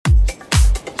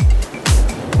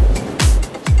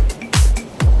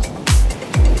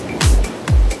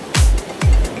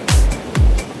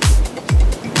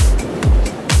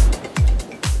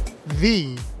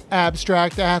the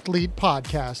Abstract Athlete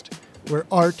Podcast, where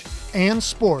art and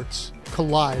sports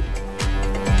collide.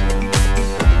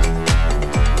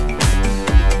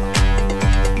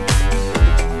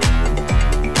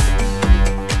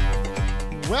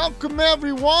 Welcome,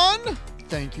 everyone.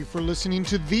 Thank you for listening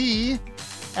to the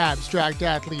Abstract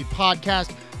Athlete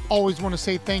Podcast. Always want to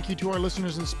say thank you to our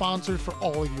listeners and sponsors for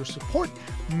all of your support.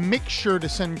 Make sure to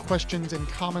send questions and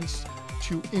comments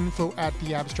to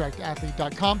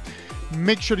info@theabstractathlete.com.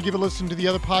 Make sure to give a listen to the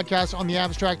other podcasts on the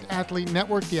Abstract Athlete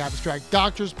Network, the Abstract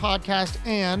Doctors Podcast,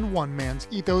 and One Man's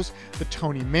Ethos, the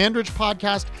Tony Mandrich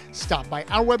Podcast. Stop by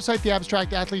our website,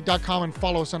 theabstractathlete.com, and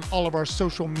follow us on all of our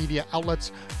social media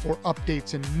outlets for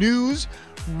updates and news.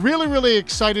 Really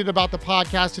excited about the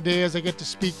podcast today as I get to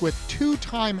speak with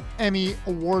two-time Emmy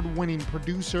award-winning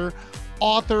producer,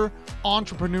 author,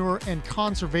 entrepreneur, and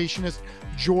conservationist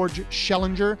George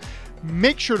Schellenger.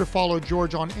 Make sure to follow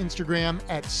George on Instagram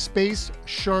at Space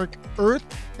Shark Earth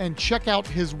and check out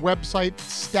his website,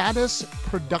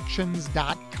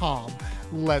 statusproductions.com.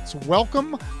 Let's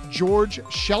welcome George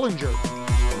Schellenger.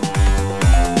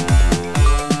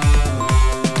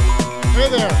 Hey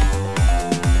there.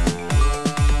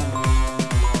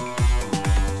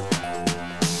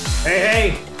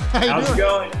 Hey, how's it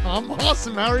going? I'm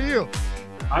awesome. How are you?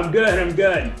 I'm good. Let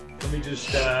me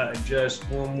just adjust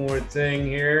one more thing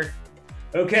here.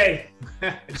 Okay.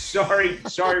 Sorry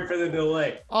for the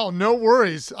delay. Oh, no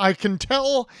worries. I can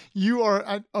tell you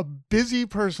are a busy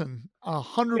person,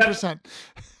 100%.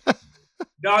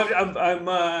 No,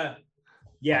 I'm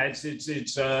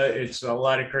it's a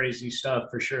lot of crazy stuff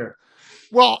for sure.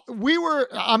 Well,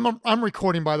 I'm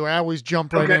recording, by the way. I always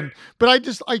jump right in, but I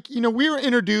just we were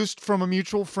introduced from a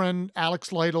mutual friend,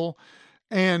 Alex Lytle,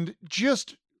 and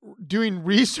just doing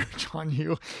research on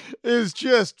you is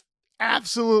just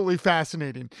absolutely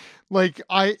fascinating. I'm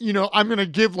going to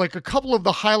give a couple of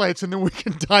the highlights and then we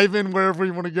can dive in wherever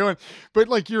you want to go in.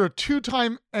 But you're a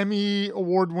two-time Emmy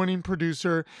award-winning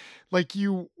producer.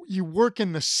 You work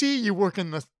in the sea, you work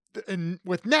with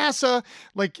NASA.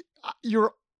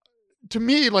 You're, to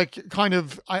me,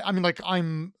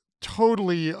 I'm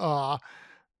totally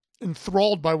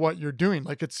enthralled by what you're doing.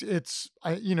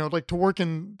 To work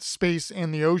in space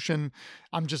and the ocean,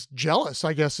 I'm just jealous,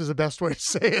 I guess is the best way to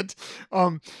say it.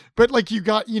 But you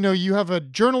have a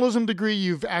journalism degree,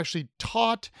 you've actually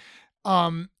taught.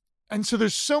 And so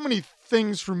there's so many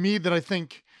things for me that I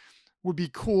think would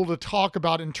be cool to talk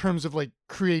about in terms of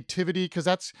creativity,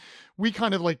 because we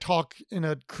kind of talk in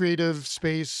a creative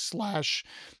space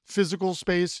 / physical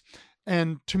space.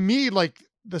 And to me,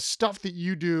 the stuff that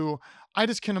you do, I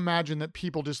just can imagine that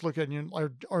people just look at you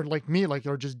are like me,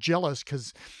 are just jealous.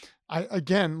 Cause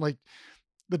the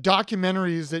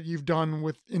documentaries that you've done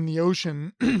in the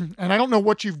ocean, and I don't know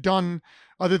what you've done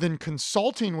other than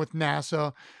consulting with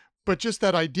NASA, but just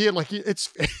that idea,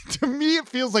 it's, to me, it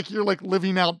feels like you're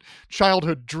living out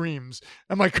childhood dreams.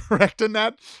 Am I correct in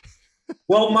that?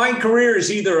 Well, my career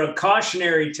is either a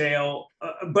cautionary tale,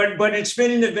 but it's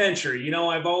been an adventure.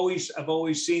 I've always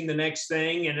seen the next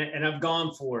thing and I've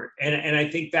gone for it. And I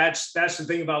think that's the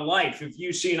thing about life. If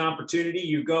you see an opportunity,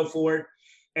 you go for it.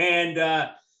 And,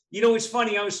 it's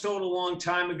funny. I was told a long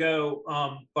time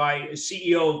ago by a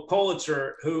CEO of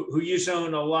Pulitzer who used to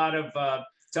own a lot of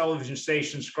television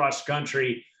stations across the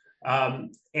country.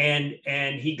 And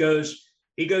he goes,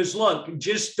 look,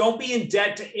 just don't be in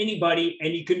debt to anybody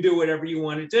and you can do whatever you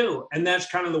want to do. And that's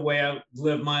kind of the way I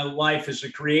live my life as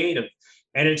a creative.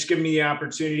 And it's given me the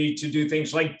opportunity to do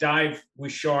things like dive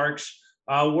with sharks,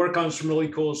 work on some really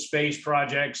cool space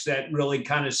projects that really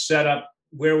kind of set up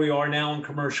where we are now in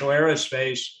commercial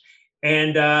aerospace.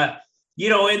 And, and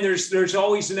there's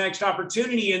always the next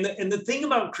opportunity. And the thing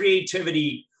about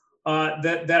creativity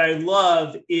that I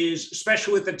love is,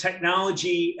 especially with the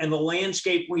technology and the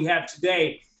landscape we have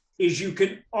today, is you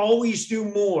can always do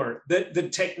more. The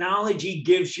technology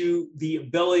gives you the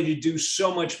ability to do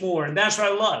so much more. And that's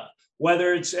what I love,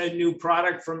 whether it's a new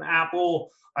product from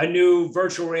Apple, a new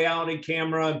virtual reality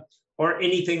camera, or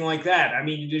anything like that. I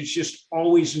mean, there's just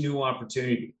always a new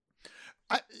opportunity.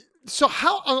 So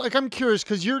how, I'm curious,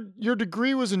 because your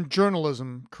degree was in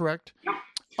journalism, correct? Yeah.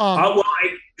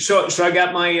 So I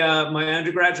got my my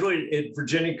undergraduate at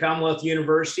Virginia Commonwealth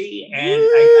University, and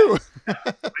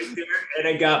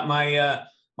I got my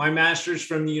my master's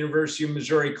from the University of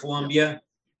Missouri Columbia,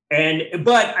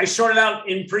 but I started out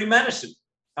in pre-medicine.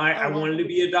 I wanted to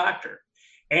be a doctor,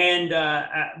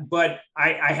 but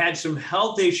I had some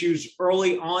health issues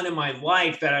early on in my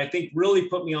life that I think really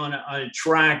put me on a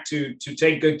track to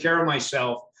take good care of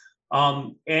myself.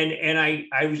 And I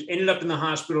ended up in the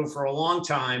hospital for a long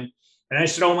time. And I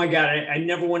said, oh my God, I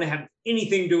never want to have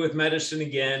anything to do with medicine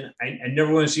again. I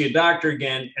never want to see a doctor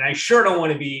again. And I sure don't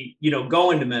want to be,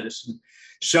 going to medicine.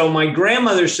 So my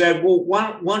grandmother said, well,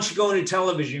 why don't you go into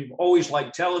television? You've always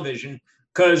liked television.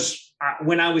 Because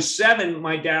when I was 7,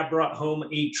 my dad brought home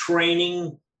a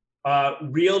training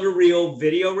reel-to-reel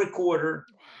video recorder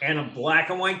and a black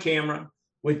and white camera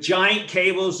with giant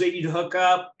cables that you'd hook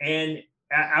up. And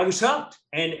I was hooked.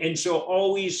 And so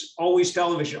always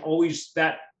television, always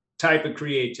that type of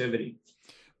creativity.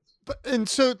 And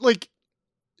so like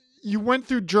you went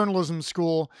through journalism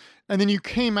school and then you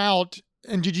came out,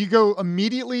 and did you go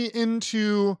immediately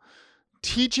into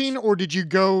teaching, or did you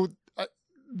go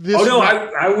this? Oh no,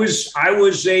 I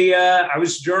was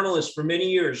a journalist for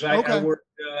many years. I worked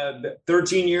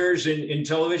 13 years in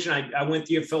television. I went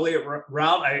the affiliate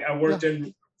route. I worked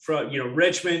in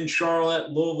Richmond,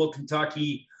 Charlotte, Louisville,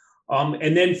 Kentucky.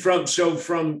 And then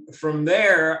from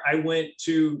there, I went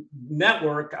to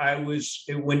network. I was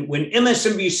when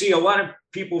MSNBC. A lot of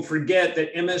people forget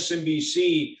that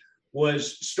MSNBC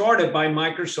was started by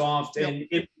Microsoft and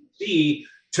NBC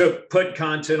to put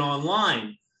content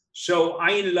online. So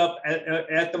I ended up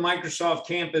at the Microsoft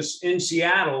campus in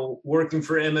Seattle working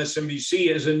for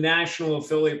MSNBC as a national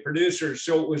affiliate producer.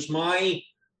 So it was my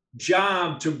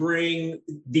job to bring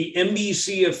the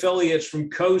NBC affiliates from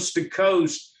coast to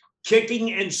coast,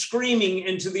 kicking and screaming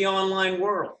into the online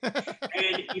world.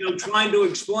 And, trying to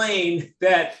explain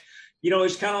that,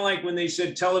 it's kind of like when they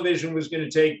said television was going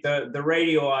to take the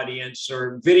radio audience,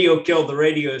 or video killed the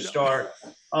radio star.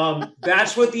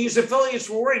 That's what these affiliates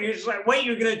were worried. You're just like, wait,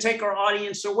 you're going to take our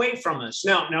audience away from us.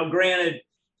 Now, granted,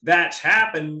 that's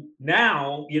happened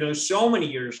now, so many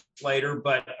years later,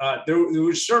 but there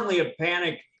was certainly a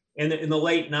panic in the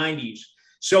late 90s.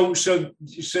 So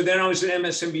then I was at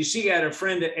MSNBC. I had a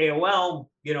friend at AOL,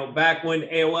 back when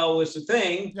AOL was the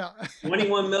thing,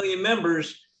 21 million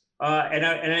members. And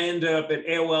I ended up at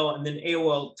AOL, and then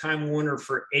AOL Time Warner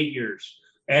for 8 years.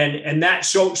 And that,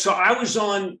 so I was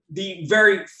on the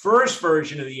very first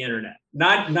version of the internet,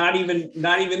 not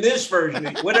even this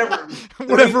version, whatever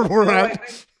we're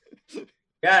at.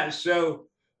 Yeah. So,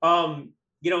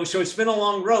 so it's been a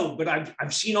long road, but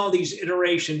I've seen all these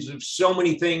iterations of so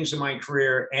many things in my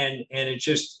career, and I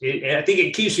think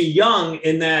it keeps me young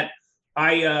in that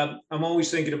I'm always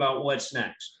thinking about what's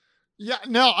next. Yeah,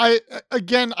 no, I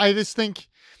just think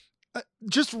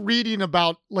just reading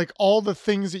about like all the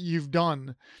things that you've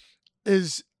done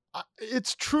it's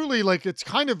truly like, it's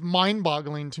kind of mind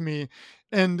boggling to me.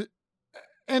 And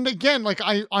again, like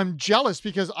I'm jealous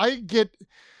because I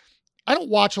don't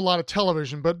watch a lot of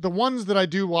television, but the ones that I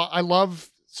do, I love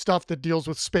stuff that deals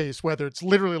with space, whether it's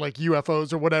literally like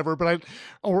UFOs or whatever, but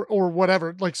or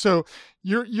whatever. Like, so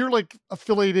you're like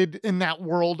affiliated in that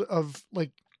world of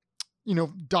like,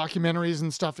 documentaries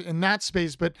and stuff in that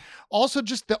space, but also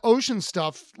just the ocean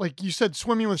stuff. Like you said,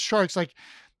 swimming with sharks, like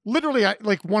literally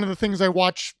like one of the things I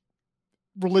watch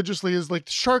religiously is like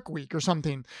Shark Week or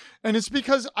something. And it's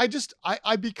because I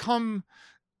become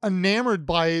enamored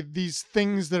by these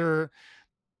things that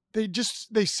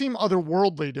they seem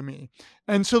otherworldly to me.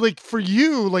 And so like for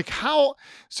you, like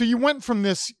so you went from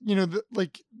this, the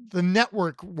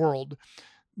network world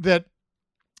that,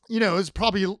 is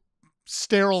probably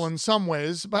sterile in some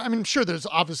ways, but I mean, sure, there's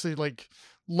obviously like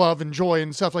love and joy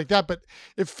and stuff like that, but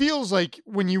it feels like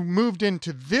when you moved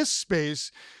into this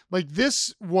space, like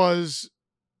this was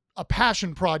a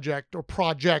passion project, or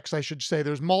projects, I should say.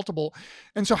 There's multiple.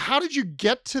 And so how did you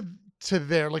get to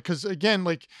there? Like, cause again,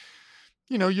 like,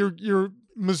 you're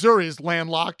Missouri is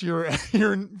landlocked.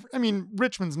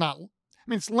 Richmond's not,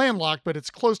 it's landlocked, but it's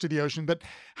close to the ocean. But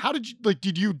how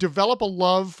did you develop a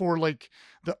love for like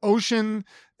the ocean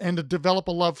and to develop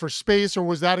a love for space? Or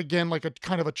was that again, like a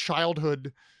kind of a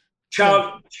childhood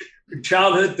things,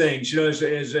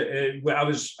 I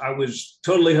was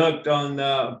totally hooked on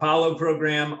the Apollo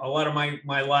program. A lot of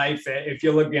my life, if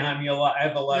you look behind me, I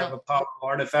have a lot of Apollo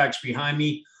artifacts behind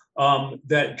me.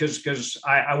 That because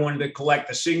I wanted to collect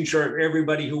the signature of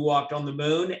everybody who walked on the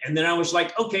moon. And then I was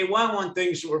like, okay, well, I want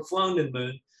things that were flown to the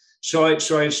moon. So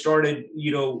I started,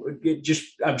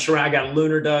 I got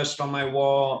lunar dust on my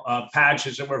wall,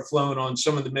 patches that were flown on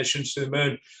some of the missions to the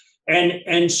moon.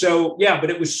 And so, yeah,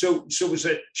 but it was it was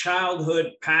a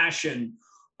childhood passion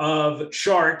of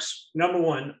sharks. Number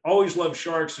one, always loved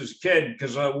sharks as a kid,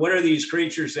 because what are these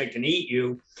creatures that can eat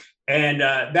you? And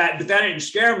that didn't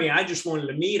scare me. I just wanted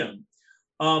to meet them.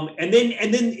 And then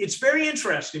it's very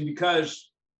interesting because,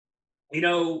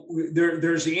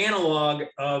 there's the analog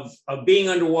of being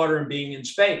underwater and being in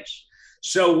space.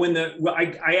 So when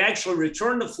I actually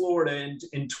returned to Florida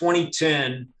in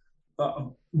 2010, uh,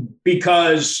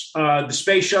 because the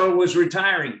space shuttle was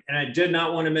retiring, and I did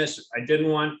not want to miss it. I didn't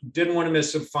want to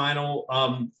miss the final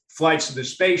flights of the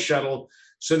space shuttle.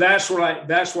 So that's why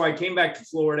I came back to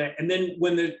Florida. And then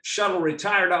when the shuttle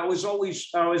retired, I was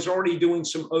already doing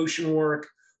some ocean work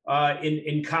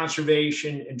in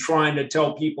conservation and trying to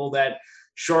tell people that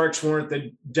sharks weren't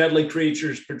the deadly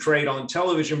creatures portrayed on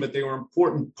television, but they were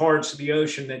important parts of the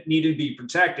ocean that needed to be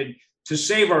protected to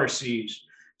save our seas.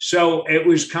 So it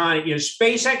was kind of,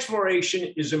 space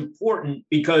exploration is important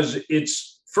because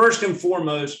it's first and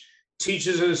foremost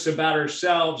teaches us about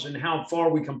ourselves and how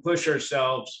far we can push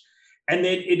ourselves. And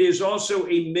then it is also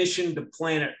a mission to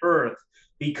planet Earth,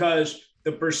 because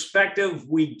the perspective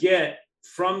we get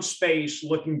from space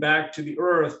looking back to the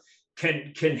Earth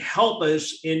can help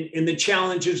us in the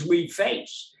challenges we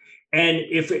face. And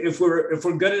if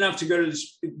we're good enough to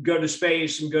go to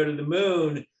space and go to the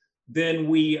moon, then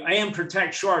and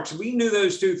protect sharks. If we can do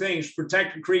those two things,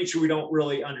 protect a creature we don't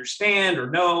really understand or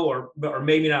know or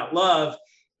maybe not love,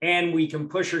 and we can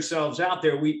push ourselves out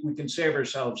there, we can save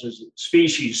ourselves as a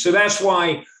species. So that's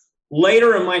why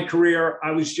later in my career,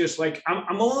 I was just like,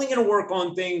 I'm only going to work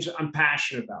on things I'm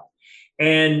passionate about.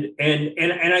 And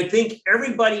I think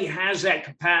everybody has that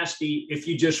capacity if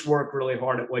you just work really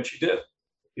hard at what you do.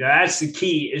 That's the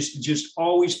key, is to just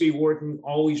always be working,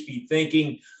 always be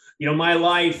thinking. My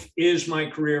life is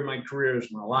my career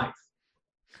is my life.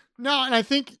 No, and I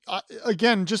think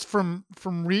again, just from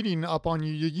reading up on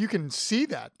you, you can see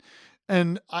that,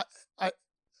 and I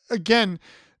again,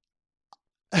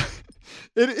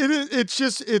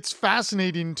 it's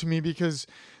fascinating to me because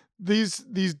these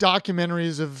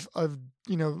documentaries of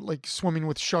like swimming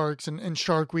with sharks and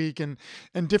Shark Week and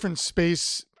different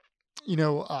space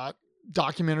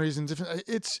documentaries and different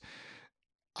it's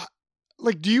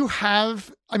like, do you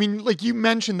have, I mean, like you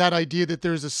mentioned that idea that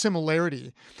there's a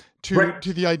similarity Right.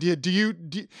 to the idea. Do you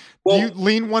Well,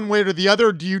 lean one way or the other?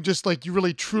 Or do you just like, you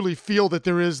really truly feel that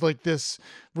there is like this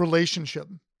relationship?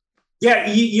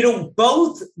 yeah,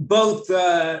 both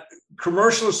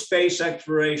commercial space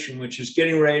exploration, which is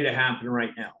getting ready to happen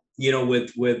right now.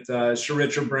 With Sir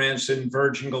Richard Branson,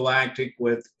 Virgin Galactic,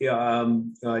 with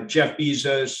Jeff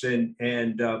Bezos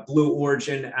and Blue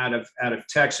Origin out of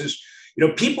Texas.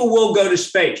 People will go to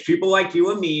space. People like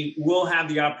you and me will have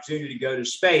the opportunity to go to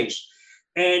space.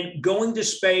 And going to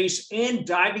space and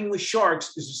diving with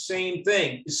sharks is the same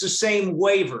thing. It's the same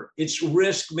waiver. It's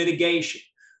risk mitigation.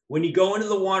 When you go into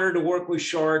the water to work with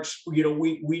sharks, we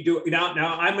do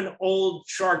now. I'm an old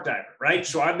shark diver, right?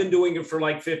 So I've been doing it for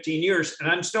like 15 years, and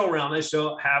I'm still around. I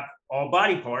still have all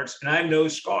body parts, and I have no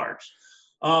scars.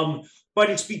 But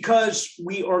it's because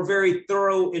we are very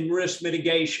thorough in risk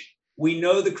mitigation. We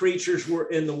know the creatures we're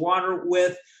in the water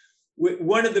with.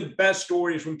 One of the best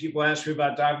stories when people ask me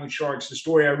about diving with sharks, the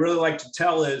story I really like to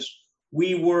tell is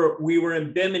we were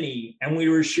in Bimini and we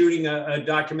were shooting a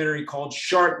documentary called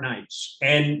Shark Nights,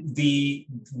 and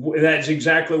that's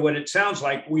exactly what it sounds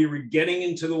like. We were getting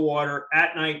into the water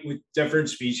at night with different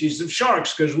species of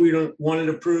sharks because we wanted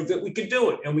to prove that we could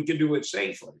do it and we could do it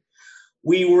safely.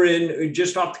 We were in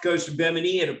just off the coast of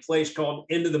Bimini at a place called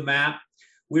Into the Map.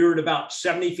 We were at about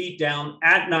 70 feet down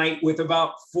at night with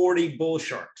about 40 bull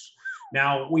sharks.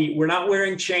 Now, we're not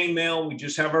wearing chainmail. We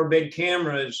just have our big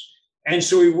cameras. And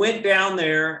so we went down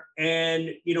there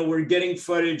and, we're getting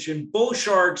footage, and bull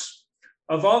sharks,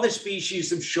 of all the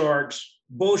species of sharks,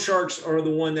 bull sharks are the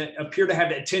one that appear to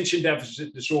have attention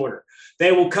deficit disorder.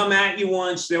 They will come at you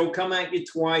once, they'll come at you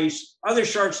twice. Other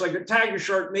sharks, like a tiger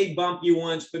shark, may bump you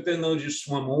once, but then they'll just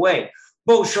swim away.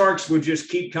 Bull sharks would just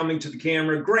keep coming to the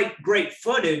camera. Great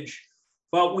footage.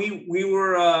 But we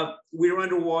were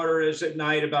underwater as at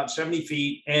night, about 70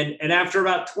 feet, and after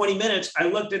about 20 minutes, I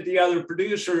looked at the other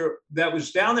producer that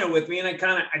was down there with me, and I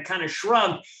kind of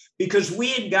shrugged, because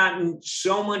we had gotten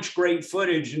so much great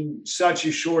footage in such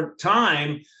a short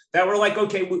time that we're like,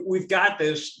 okay, we've got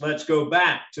this. Let's go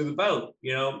back to the boat,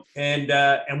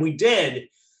 and we did.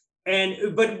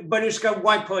 But it's got,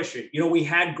 why push it? We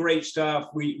had great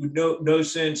stuff. We no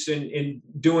sense in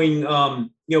doing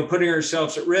putting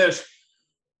ourselves at risk.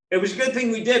 It was a good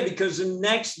thing we did, because the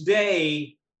next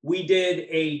day we did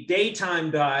a daytime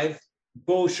dive,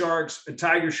 bull sharks, a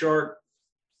tiger shark.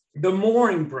 The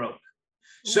mooring broke.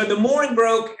 So the mooring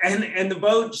broke, and the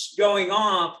boat's going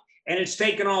off, and it's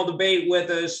taking all the bait with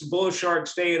us. The bull shark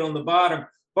stayed on the bottom.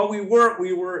 But we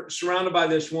were surrounded by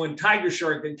this one tiger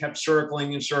shark that kept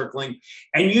circling and circling.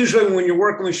 And usually when you're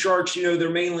working with sharks, they're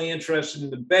mainly interested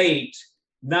in the bait,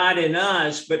 not in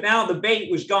us. But now the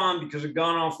bait was gone because it had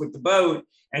gone off with the boat.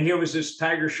 And here was this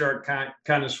tiger shark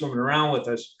kind of swimming around with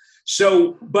us.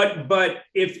 So, but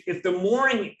if the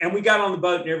mooring, and we got on the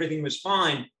boat and everything was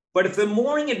fine, But if the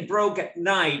mooring had broke at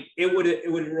night, it would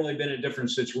have really been a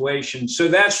different situation. So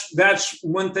that's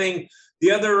one thing.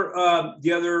 The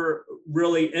other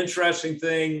really interesting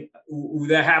thing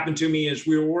that happened to me is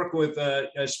we were working with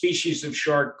a species of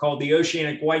shark called the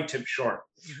oceanic white-tip shark.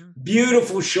 Mhm.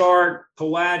 Beautiful shark,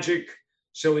 pelagic,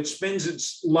 so it spends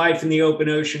its life in the open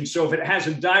ocean. So if it has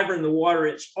a diver in the water,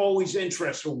 it's always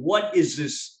interested. What is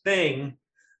this thing,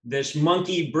 this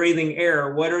monkey breathing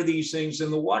air? What are these things in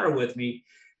the water with me?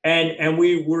 And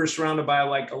we were surrounded by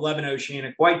like 11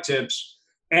 oceanic white tips.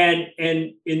 And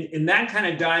in that kind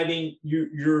of diving,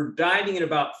 you're diving in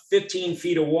about 15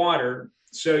 feet of water.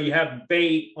 So you have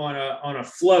bait on a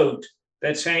float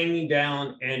that's hanging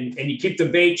down, and you keep the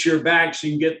bait to your back so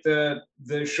you can get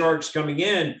the sharks coming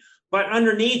in. But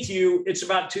underneath you, it's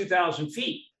about 2,000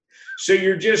 feet. So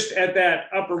you're just at that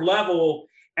upper level,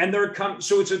 and they're coming.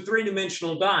 So it's a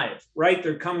three-dimensional dive, right?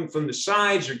 They're coming from the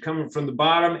sides, they're coming from the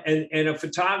bottom, and a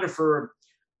photographer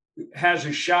has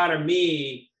a shot of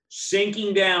me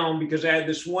sinking down because I had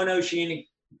this one oceanic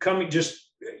coming, just,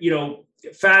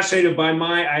 fascinated by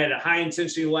I had a high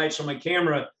intensity lights on my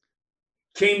camera,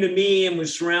 came to me and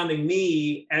was surrounding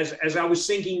me as I was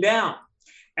sinking down.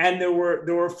 And there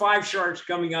were 5 sharks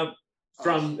coming up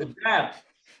from the depth.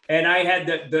 And I had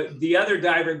the other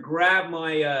diver grab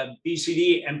my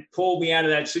BCD and pull me out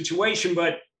of that situation.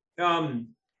 But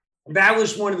that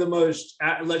was one of the most,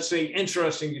 let's say,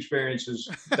 interesting experiences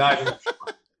diving.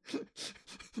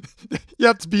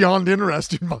 Yeah, it's beyond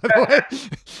interesting, by the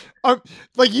way.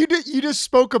 Like you just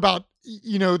spoke about,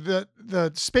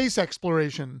 the space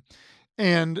exploration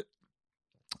and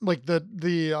like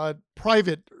the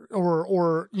private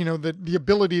or the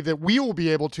ability that we will be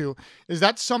able to. Is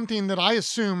that something that I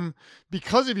assume,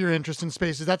 because of your interest in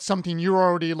space, is that something you're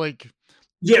already like?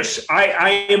 Yes,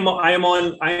 I am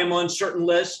on certain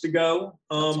lists to go.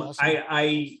 Awesome.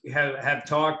 I have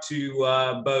talked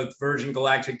to both Virgin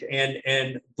Galactic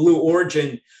and Blue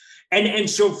Origin, and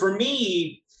so for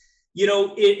me,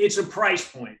 it's a price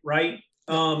point, right?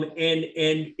 And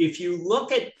if you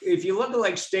look at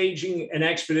like staging an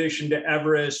expedition to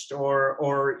Everest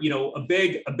or a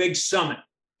big summit,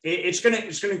 it's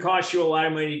gonna cost you a lot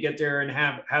of money to get there and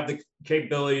have the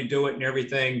capability to do it and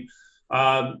everything.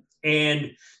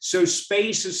 And so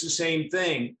space is the same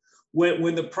thing.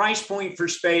 When the price point for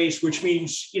space, which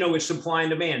means, it's supply and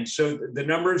demand. So the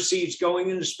number of seats going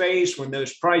into space, when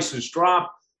those prices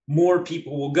drop, more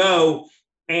people will go.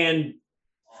 And,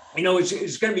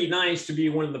 it's going to be nice to be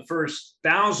one of the first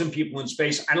 1,000 people in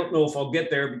space. I don't know if I'll get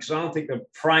there because I don't think the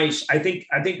price, I think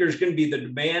there's going to be the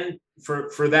demand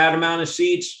for that amount of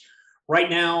seats. Right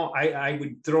now, I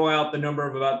would throw out the number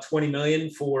of about 20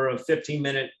 million for a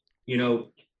 15-minute,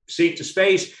 seat to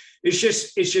space. It's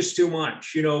just too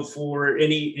much, for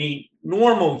any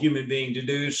normal human being to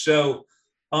do. So,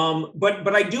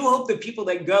 but I do hope that people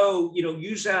that go,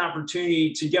 use that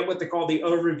opportunity to get what they call the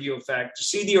overview effect, to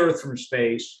see the Earth from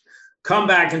space, come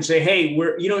back and say, hey,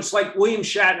 it's like William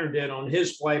Shatner did on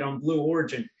his flight on Blue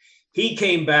Origin. He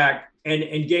came back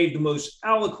and gave the most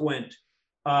eloquent,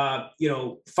 5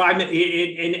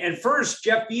 minutes. And at first,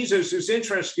 Jeff Bezos was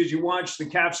interested because you watch the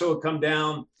capsule come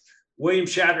down. William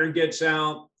Shatner gets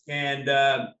out, and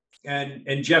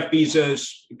Jeff Bezos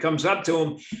comes up to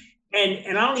him,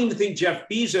 and I don't even think Jeff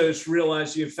Bezos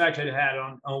realized the effect it had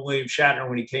on William Shatner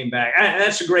when he came back. And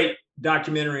that's a great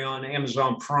documentary on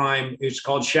Amazon Prime. It's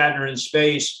called Shatner in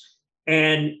Space.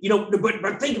 And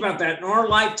but think about that. In our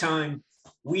lifetime,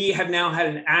 we have now had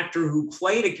an actor who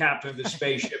played a captain of the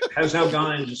spaceship has now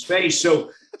gone into space.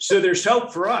 So there's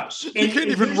hope for us. And you can't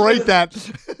even write that.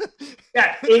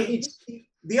 Yeah,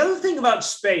 the other thing about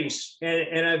space,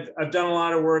 and I've done a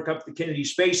lot of work up at the Kennedy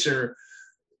Space Center,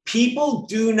 people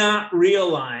do not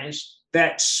realize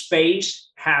that space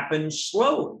happens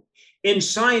slowly. In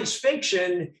science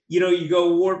fiction, you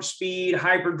go warp speed,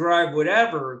 hyperdrive,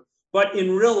 whatever, but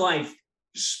in real life,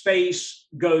 space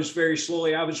goes very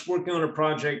slowly. I was working on a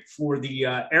project for the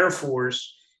Air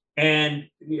Force and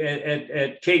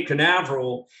at Cape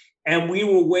Canaveral, and we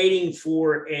were waiting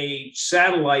for a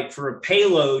satellite, for a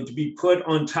payload to be put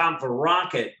on top of a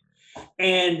rocket.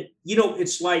 And,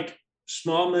 it's like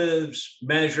small moves,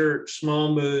 measure,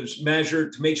 small moves,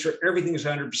 measure, to make sure everything is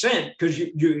 100%, because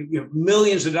you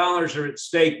millions of dollars are at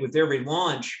stake with every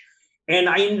launch. And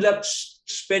I ended up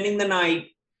spending the night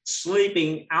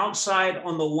sleeping outside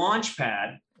on the launch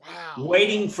pad,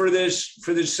 waiting for this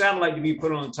satellite to be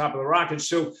put on the top of the rocket.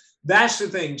 So that's the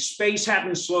thing. Space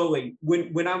happens slowly.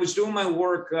 When I was doing my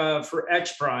work for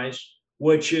X Prize,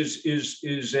 which is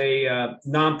a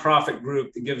nonprofit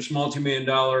group that gives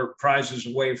multi-million-dollar prizes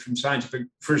away for scientific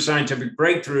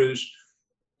breakthroughs,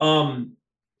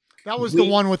 That was the We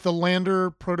one with the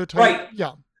lander prototype. right.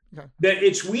 Yeah.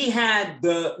 Okay. We had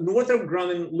the Northrop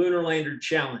Grumman Lunar Lander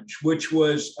Challenge, which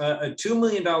was a $2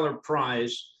 million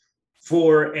prize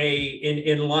for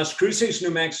in Las Cruces,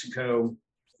 New Mexico,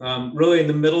 really in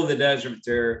the middle of the desert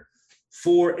there.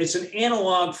 It's an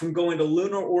analog from going to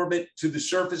lunar orbit to the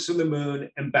surface of the moon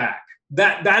and back.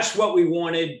 That's what we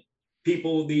wanted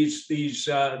people,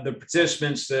 the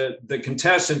participants, the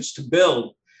contestants to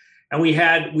build. And we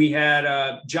had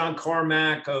John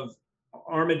Carmack of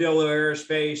Armadillo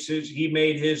Aerospace. He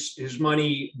made his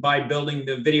money by building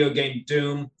the video game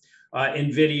Doom.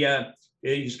 NVIDIA,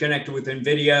 he's connected with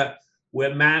NVIDIA,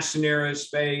 with Masson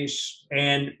Aerospace,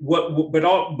 and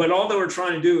all they were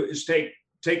trying to do is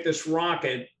take this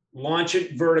rocket, launch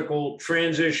it vertical,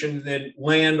 transition, then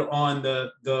land on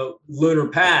the lunar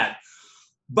pad.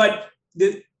 But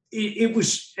it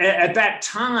was, at that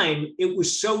time, it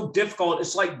was so difficult.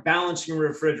 It's like balancing a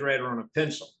refrigerator on a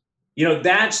pencil.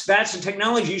 That's the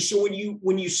technology. So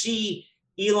when you see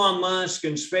Elon Musk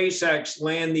and SpaceX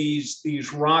land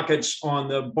these rockets on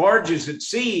the barges at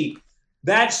sea,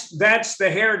 that's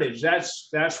the heritage.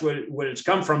 That's what it's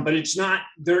come from. But it's not.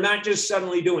 They're not just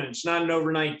suddenly doing it. It's not an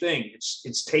overnight thing.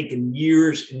 It's taken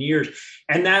years and years,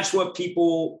 and that's what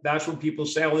people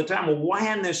say all the time. Well, why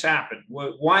hadn't this happened?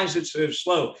 Why is it so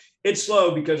slow? It's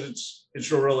slow because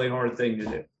it's a really hard thing to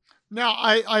do. Now,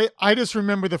 I just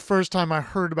remember the first time I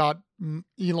heard about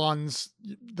Elon's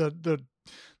the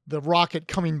rocket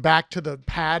coming back to the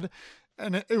pad,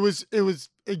 and it was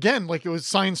again like it was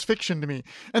science fiction to me.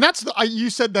 And that's you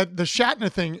said that the Shatner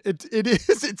thing.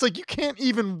 It's like you can't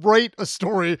even write a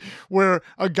story where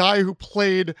a guy who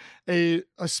played a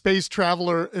space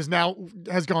traveler has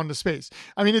gone to space.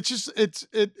 I mean, it's just it's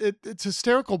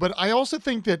hysterical. But I also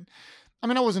think that. I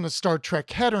mean, I wasn't a Star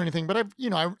Trek head or anything, but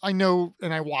I know,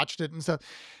 and I watched it and stuff.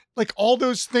 Like all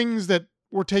those things that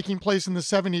were taking place in the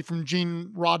 '70s from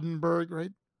Gene Roddenberry,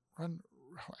 right?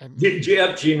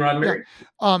 Gene Roddenberry.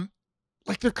 Yeah.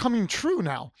 Like they're coming true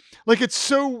now. Like it's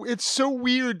so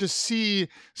weird to see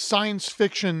science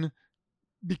fiction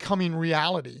becoming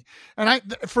reality. And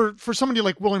for somebody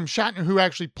like William Shatner, who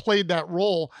actually played that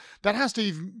role, that has to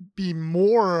even be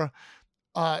more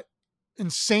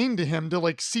insane to him to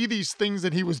like see these things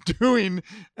that he was doing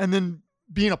and then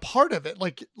being a part of it,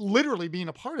 like literally being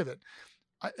a part of it.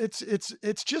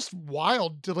 It's just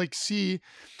wild to like see.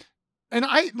 And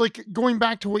I like going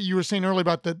back to what you were saying earlier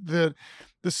about the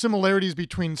similarities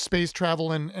between space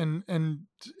travel and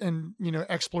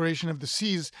exploration of the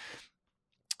seas.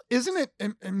 Isn't it,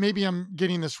 and maybe I'm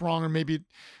getting this wrong, or maybe,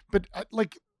 but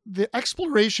like the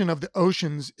exploration of the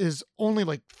oceans is only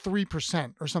like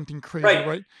 3% or something crazy,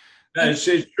 right? That's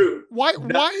true. Why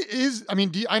is, I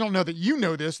mean, I don't know that you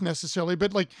know this necessarily,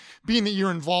 but like being that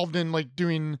you're involved in like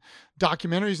doing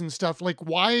documentaries and stuff, like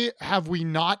why have we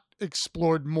not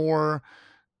explored more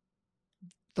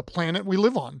the planet we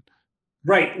live on?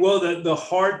 Right. Well, the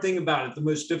hard thing about it, the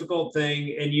most difficult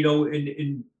thing, and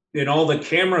in all the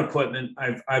camera equipment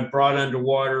I've brought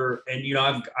underwater, and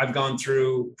I've gone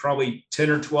through probably 10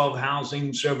 or 12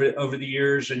 housings over the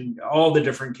years, and all the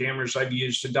different cameras I've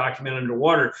used to document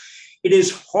underwater. It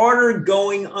is harder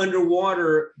going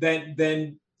underwater than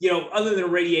other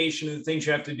than radiation and the things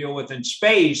you have to deal with in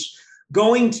space.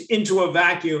 Going into a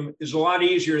vacuum is a lot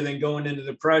easier than going into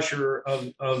the pressure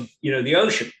of the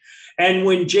ocean. And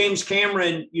when James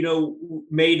Cameron,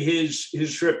 made his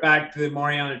trip back to the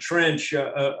Mariana Trench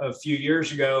a few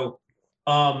years ago,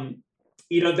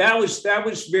 that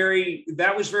was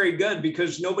very good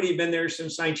because nobody had been there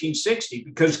since 1960.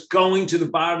 Because going to the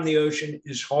bottom of the ocean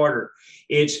is harder.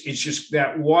 It's just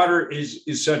that water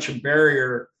is such a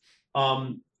barrier,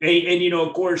 and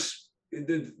of course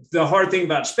the hard thing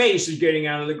about space is getting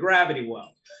out of the gravity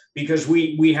well. Because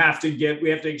we have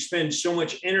to expend so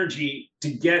much energy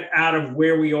to get out of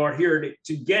where we are here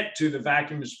to get to the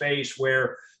vacuum of space,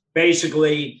 where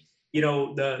basically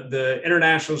the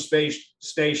International Space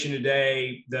Station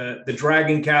today, the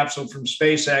Dragon capsule from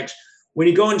SpaceX, when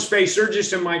you go in space, they're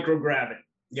just in microgravity.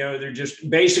 They're just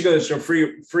basically it's a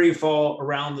free fall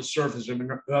around the surface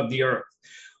of the Earth.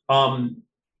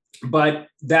 But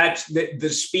that's the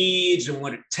speeds and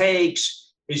what it takes.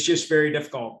 It's just very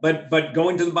difficult, but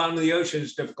going to the bottom of the ocean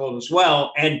is difficult as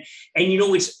well. And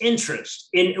it's interest.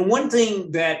 And one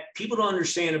thing that people don't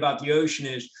understand about the ocean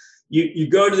is you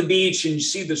go to the beach and you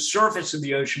see the surface of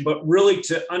the ocean, but really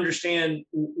to understand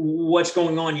what's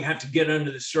going on, you have to get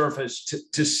under the surface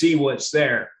to see what's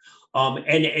there.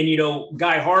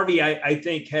 Guy Harvey, I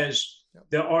think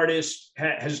the artist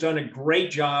has done a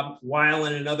great job. Weil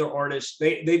and another artist,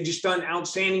 they've just done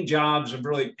outstanding jobs of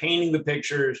really painting the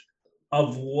pictures.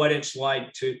 of what it's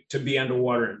like to be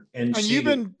underwater and And see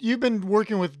the. you've been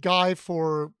working with Guy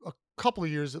for a couple of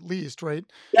years at least, right?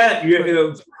 Yeah, Right.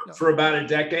 Yeah. for about a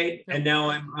decade, Yep. and now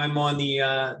I'm on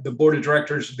the board of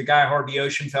directors of the Guy Harvey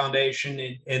Ocean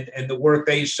Foundation, and the work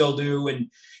they still do, and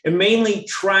mainly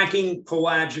tracking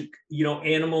pelagic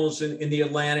animals in the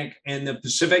Atlantic and the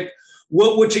Pacific.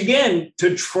 Which again,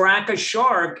 to track a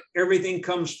shark, everything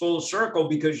comes full circle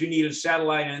because you need a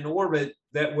satellite in orbit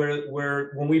that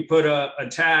where when we put a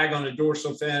tag on the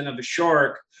dorsal fin of a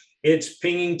shark, it's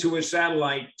pinging to a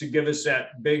satellite to give us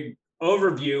that big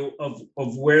overview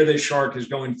of where the shark is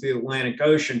going through the Atlantic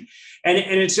Ocean. And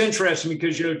it's interesting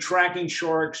because, tracking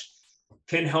sharks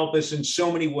can help us in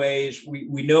so many ways.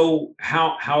 We know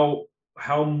how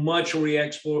much are we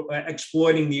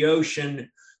exploiting the ocean.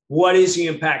 What is the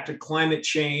impact of climate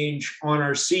change on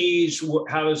our seas?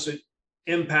 How does it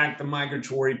impact the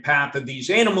migratory path of these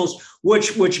animals,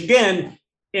 which again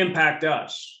impact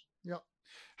us? Yeah.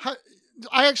 How,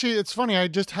 I actually, it's funny. I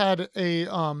just had a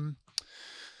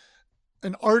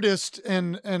an artist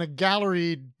and a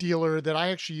gallery dealer that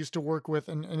I actually used to work with,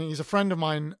 and he's a friend of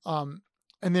mine.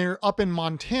 And they're up in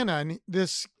Montana, and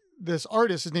this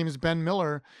artist, his name is Ben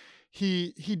Miller.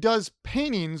 He does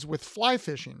paintings with fly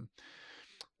fishing,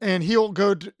 and he'll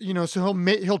go to, so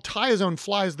he'll tie his own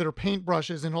flies that are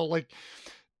paintbrushes, and he'll like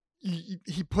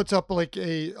he puts up like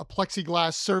a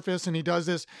plexiglass surface, and he does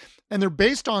this, and they're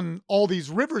based on all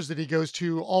these rivers that he goes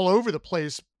to all over the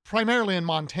place, primarily in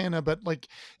Montana, but like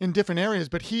in different areas.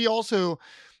 But he also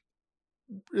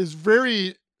is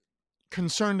very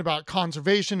concerned about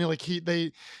conservation. Like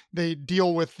they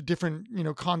deal with different,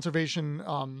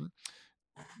 conservation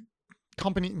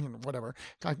company, whatever,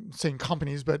 I'm saying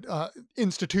companies, but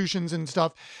institutions and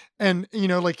stuff. And,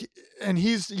 and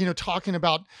he's, talking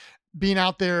about being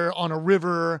out there on a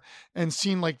river and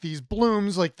seeing like these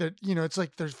blooms, like that, it's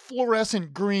like there's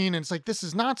fluorescent green, and it's like, this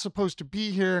is not supposed to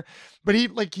be here. But he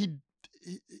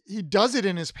does it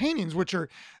in his paintings, which are,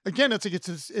 again, it's like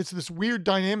it's this weird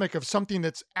dynamic of something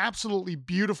that's absolutely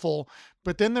beautiful,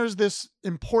 but then there's this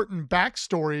important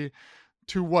backstory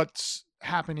to what's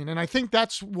happening. And I think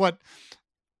that's what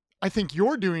I think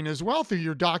you're doing as well through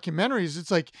your documentaries.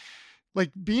 It's like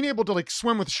being able to like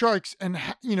swim with sharks and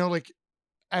like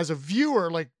as a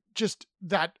viewer, like just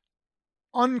that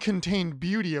uncontained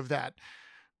beauty of that.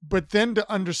 But then to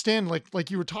understand, like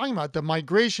you were talking about, the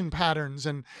migration patterns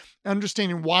and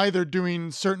understanding why they're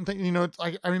doing certain things.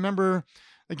 I remember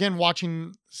again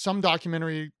watching some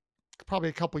documentary probably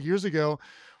a couple of years ago.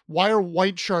 Why are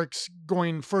white sharks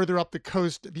going further up the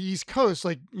coast, the East Coast?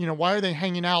 Like, why are they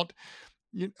hanging out?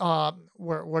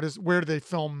 Where do they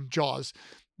film Jaws?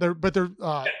 They're Up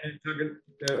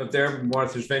there,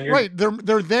 Martha's Vineyard. right.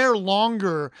 They're there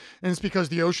longer, and it's because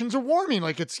the oceans are warming.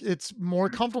 Like it's more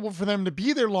comfortable for them to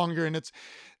be there longer, and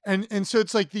and so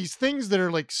it's like these things that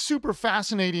are like super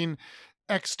fascinating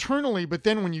externally, but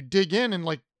then when you dig in and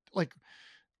like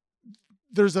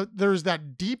there's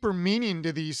that deeper meaning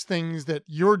to these things that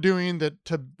you're doing, that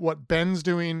to what Ben's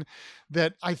doing,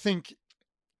 that I think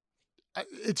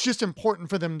it's just important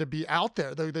for them to be out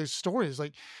there. Those stories,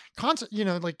 like constant,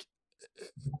 like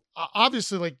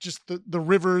obviously like just the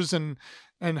rivers and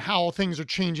how things are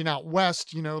changing out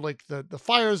west, like the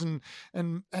fires and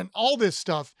all this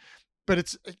stuff. But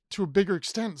it's to a bigger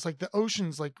extent, it's like the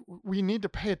oceans, like we need to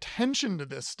pay attention to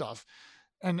this stuff.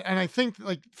 And I think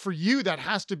like for you, that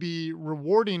has to be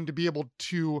rewarding to be able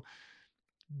to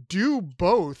do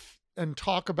both and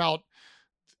talk about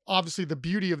obviously the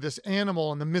beauty of this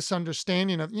animal and the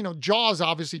misunderstanding of, Jaws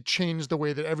obviously changed the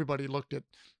way that everybody looked at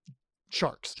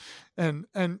sharks. And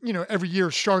every year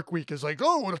Shark Week is like,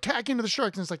 oh, attack into the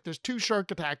sharks. And it's like, there's 2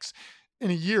 shark attacks in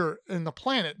a year in the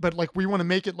planet, but like, we want to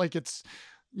make it like it's,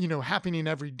 happening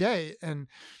every day. And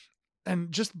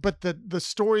just, but the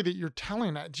story that you're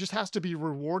telling, it just has to be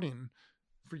rewarding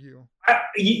for you.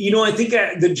 I think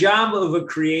the job of a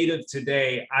creative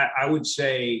today, I would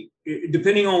say,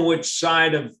 depending on which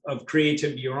side of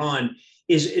creativity you're on,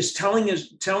 is telling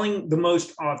the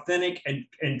most authentic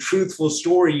and truthful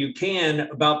story you can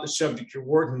about the subject you're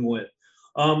working with.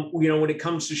 When it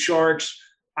comes to sharks,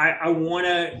 I want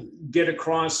to get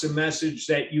across the message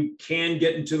that you can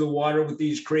get into the water with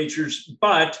these creatures,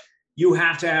 but you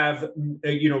have to have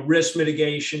risk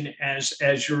mitigation as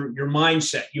your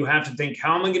mindset. You have to think,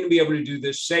 how am I going to be able to do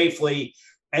this safely?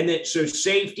 And that, so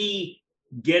safety,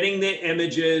 getting the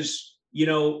images,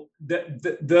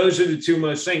 those are the 2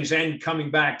 most things, and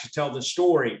coming back to tell the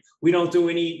story. We don't do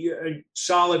any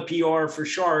solid PR for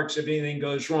sharks if anything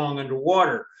goes wrong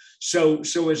underwater. So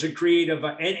as a creative,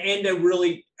 and to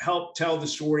really help tell the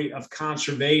story of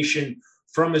conservation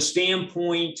from a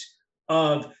standpoint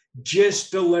of,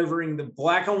 just delivering the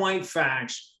black and white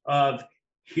facts of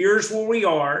here's where we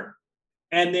are,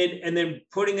 and then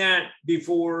putting that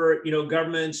before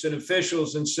governments and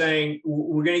officials and saying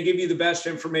we're going to give you the best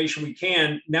information we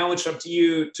can. Now it's up to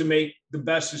you to make the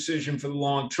best decision for the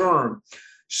long term.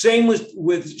 Same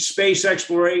with space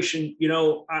exploration.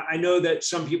 I know that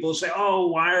some people say, oh,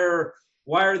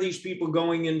 why are these people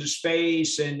going into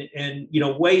space and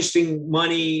wasting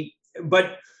money?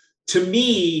 But to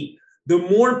me, the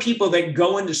more people that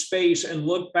go into space and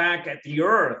look back at the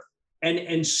Earth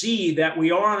and see that we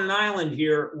are on an island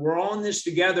here, we're all in this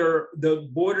together. The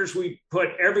borders we put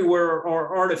everywhere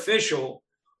are artificial.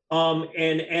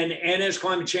 And as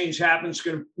climate change happens, it's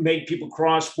going to make people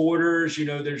cross borders.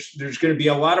 There's going to be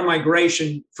a lot of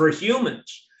migration for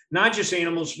humans, not just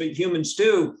animals, but humans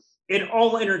too. It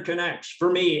all interconnects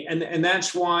for me, and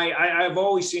that's why I've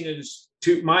always seen it as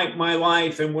to my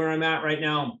life and where I'm at right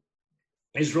now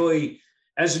is really,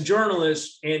 as a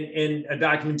journalist and a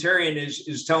documentarian,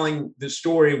 is telling the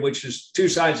story, which is two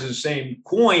sides of the same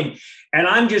coin. And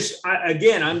I'm just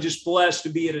blessed to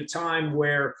be at a time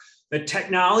where the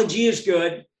technology is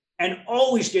good and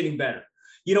always getting better.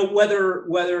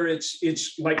 Whether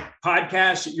it's like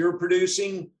podcasts that you're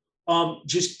producing,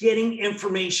 just getting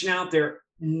information out there.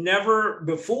 Never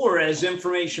before has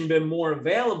information been more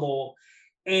available.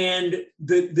 And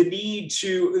the need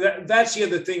to, that's the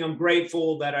other thing. I'm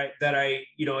grateful that I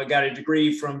got a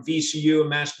degree from VCU in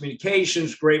mass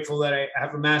communications, grateful that I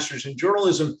have a master's in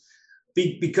journalism,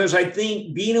 because I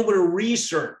think being able to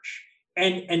research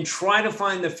and try to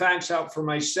find the facts out for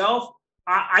myself,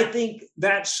 I think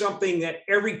that's something that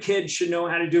every kid should know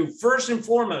how to do. First and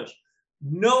foremost,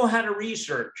 know how to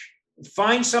research.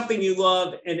 Find something you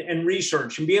love and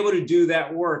research and be able to do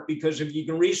that work, because if you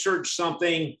can research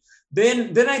something,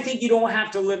 then I think you don't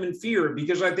have to live in fear,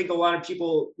 because I think a lot of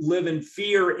people live in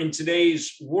fear in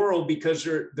today's world because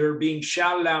they're being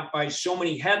shouted out by so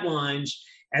many headlines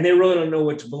and they really don't know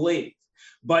what to believe.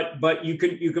 But you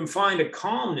can find a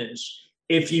calmness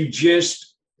if you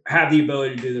just have the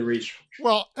ability to do the research.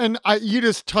 Well, and you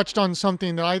just touched on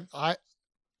something that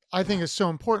I think is so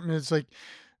important. It's like,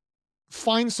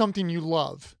 find something you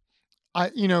love.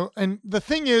 And the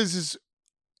thing is,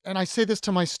 and I say this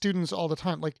to my students all the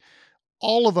time, like,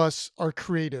 all of us are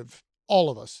creative, all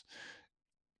of us.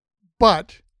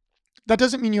 But that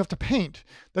doesn't mean you have to paint.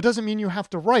 That doesn't mean you have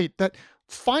to write. That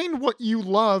find what you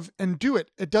love and do it.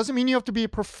 It doesn't mean you have to be a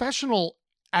professional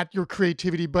at your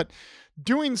creativity, but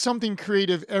doing something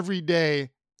creative every day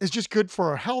is just good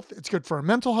for our health. It's good for our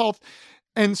mental health.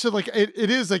 And so like, it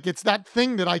is like, it's that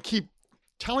thing that I keep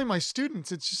telling my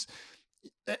students. It's just,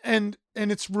 and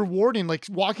it's rewarding, like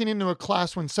walking into a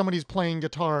class when somebody's playing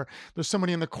guitar, there's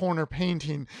somebody in the corner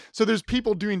painting. So there's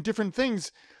people doing different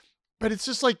things, but it's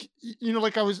just like,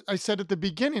 like I said at the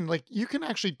beginning, like you can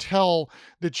actually tell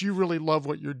that you really love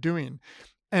what you're doing,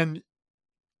 and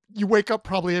you wake up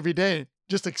probably every day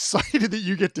just excited that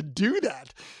you get to do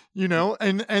that,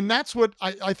 and that's what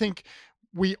I think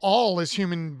we all as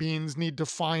human beings need to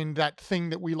find, that thing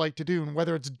that we like to do, and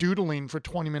whether it's doodling for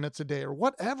 20 minutes a day or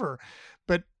whatever,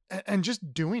 and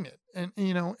just doing it, and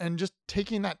and just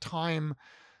taking that time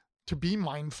to be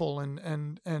mindful,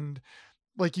 and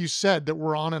like you said, that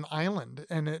we're on an island,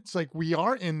 and it's like we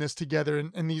are in this together,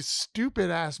 and these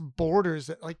stupid ass borders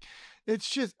that, like, it's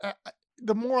just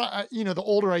the more the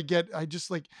older I get, I just,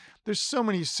 like, there's so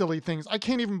many silly things. I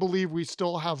can't even believe we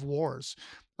still have wars.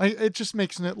 It just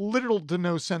makes little to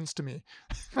no sense to me.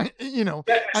 Yeah,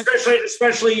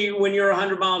 especially when you're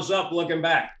 100 miles up looking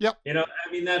back. Yep.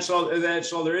 That's all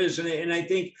there is. And I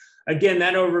think, again,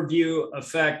 that overview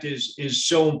effect is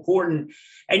so important.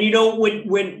 And,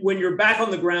 when you're back on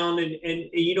the ground and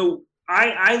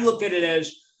I look at it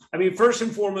as, first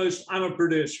and foremost, I'm a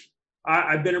producer.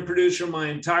 I've been a producer my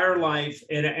entire life,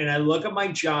 and I look at my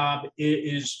job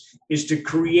is to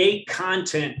create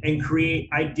content and create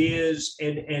ideas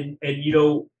and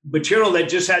material that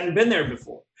just hadn't been there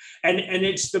before, and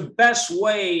it's the best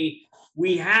way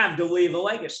we have to leave a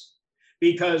legacy,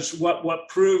 because what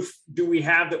proof do we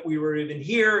have that we were even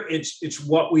here? It's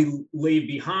what we leave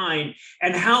behind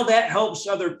and how that helps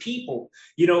other people.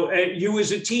 You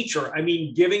as a teacher,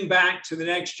 giving back to the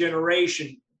next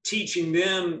generation, teaching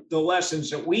them the lessons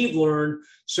that we've learned.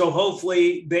 So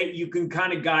hopefully that you can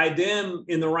kind of guide them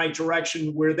in the right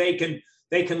direction, where they can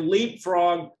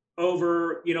leapfrog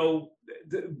over,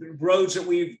 the roads that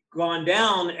we've gone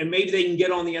down, and maybe they can get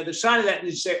on the other side of that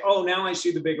and say, oh, now I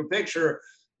see the bigger picture.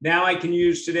 Now I can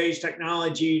use today's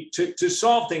technology to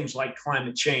solve things like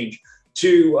climate change.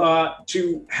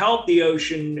 to help the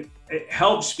ocean,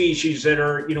 help species that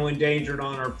are endangered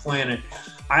on our planet.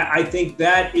 I think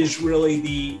that is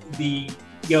really the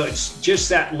it's just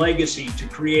that legacy to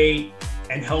create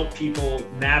and help people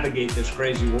navigate this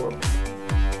crazy world.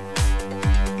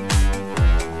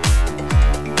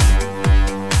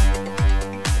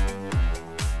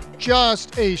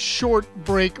 Just a short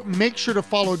break. Make sure to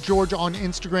follow George on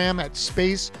Instagram at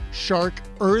Space Shark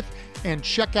Earth and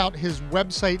check out his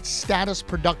website,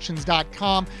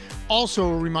 statusproductions.com. Also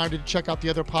a reminder to check out the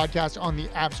other podcasts on the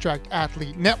Abstract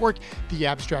Athlete Network, the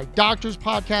Abstract Doctors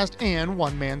Podcast, and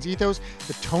One Man's Ethos,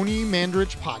 the Tony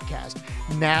Mandarich Podcast.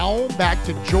 Now back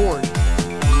to George.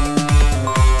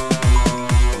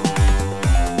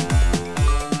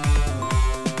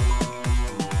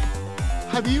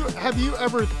 Have you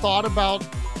ever thought about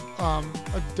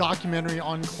a documentary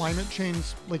on climate change,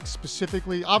 like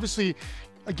specifically? Obviously,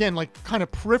 again, like kind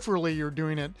of peripherally you're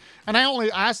doing it. And I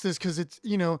only ask this because it's,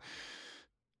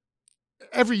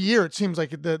 every year it seems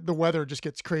like the weather just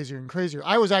gets crazier and crazier.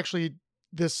 I was actually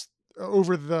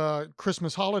over the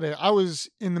Christmas holiday, I was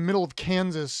in the middle of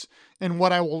Kansas in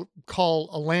what I will call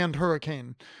a land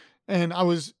hurricane. And I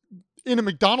was in a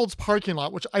McDonald's parking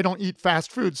lot, which I don't eat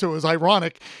fast food, so it was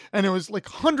ironic. And it was like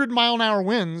 100-mile-an-hour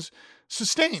winds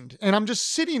sustained. And I'm just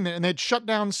sitting there, and they'd shut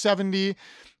down 70.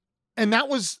 And that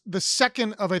was the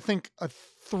second of, I think, a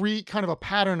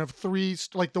pattern of three.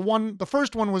 Like the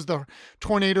first one was the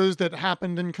tornadoes that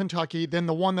happened in Kentucky. Then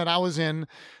the one that I was in,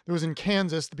 that was in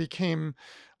Kansas, that became,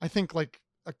 I think, like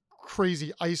a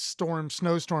crazy ice storm,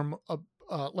 snowstorm,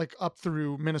 like up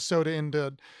through Minnesota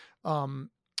into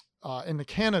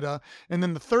Canada. And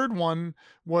then the third one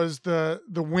was the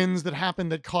winds that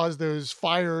happened that caused those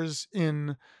fires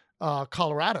in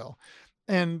Colorado.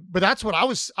 But that's what I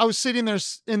was sitting there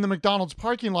in the McDonald's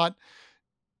parking lot,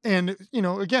 and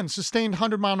again, sustained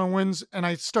 100-mile-an-hour winds, and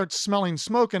I start smelling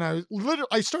smoke, and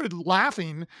I started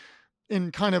laughing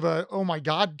in kind of a oh my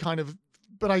god kind of,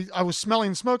 but I was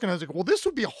smelling smoke, and I was like, well, this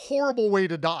would be a horrible way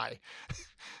to die.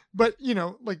 But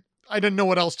like I didn't know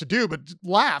what else to do but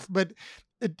laugh. But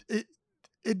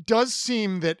it does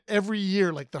seem that every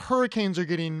year, like the hurricanes are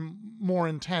getting more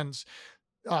intense.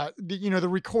 The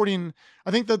recording,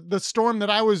 I think the storm that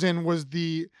I was in was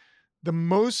the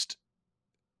most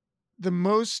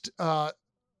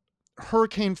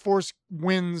hurricane force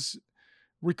winds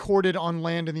recorded on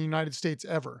land in the United States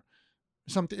ever.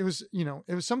 It was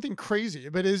something crazy.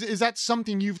 But is that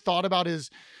something you've thought about?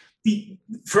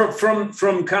 From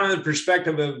kind of the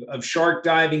perspective of shark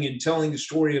diving and telling the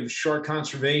story of shark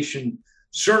conservation,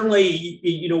 certainly,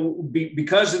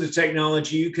 because of the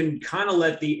technology, you can kind of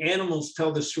let the animals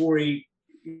tell the story.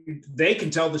 They can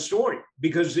tell the story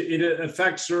because it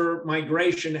affects their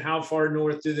migration. How far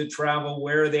north do they travel?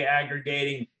 Where are they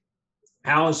aggregating?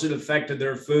 How has it affected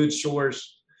their food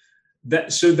source?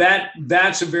 That's a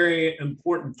very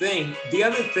important thing. The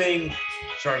other thing,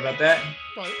 sorry about that.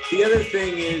 The other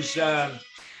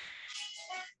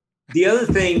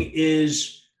thing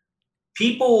is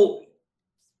people,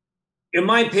 in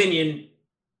my opinion,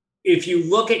 if you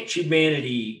look at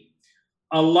humanity,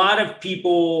 a lot of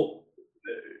people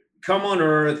come on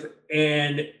Earth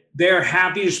and they're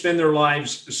happy to spend their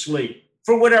lives asleep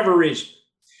for whatever reason.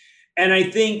 And I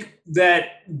think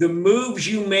that the moves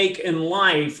you make in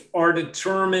life are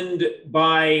determined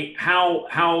by how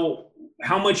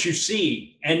much you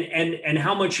see and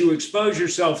how much you expose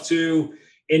yourself to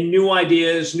in new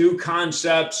ideas, new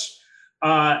concepts.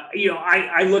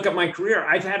 I look at my career.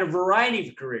 I've had a variety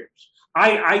of careers.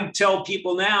 I tell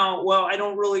people now, well,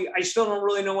 I still don't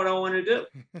really know what I want to do.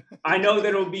 I know that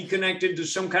it'll be connected to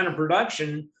some kind of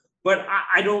production, but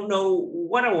I don't know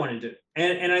what I want to do.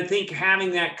 And I think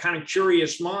having that kind of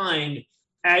curious mind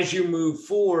as you move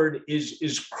forward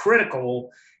is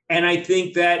critical. And I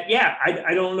think that,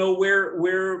 I don't know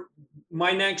where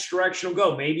my next direction will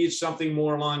go. Maybe it's something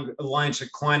more along the lines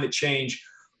of climate change,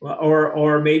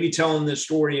 or maybe telling the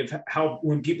story of how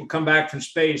when people come back from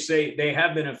space, they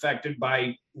have been affected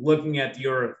by looking at the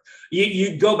Earth.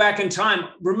 You go back in time.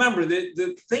 Remember,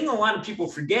 the thing a lot of people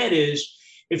forget is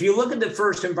if you look at the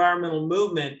first environmental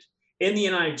movement in the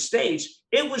United States,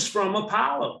 it was from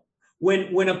Apollo.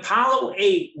 When Apollo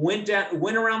 8 went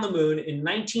around the moon in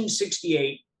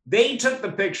 1968, they took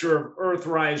the picture of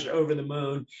Earthrise over the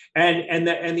moon, and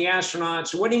the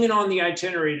astronauts weren't even on the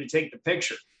itinerary to take the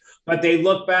picture. But they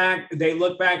look back at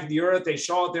the Earth, they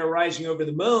saw it there rising over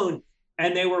the moon,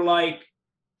 and they were like,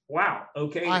 wow,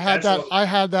 okay. I had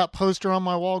that poster on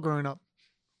my wall growing up.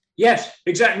 Yes,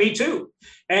 exactly. Me too.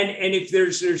 And if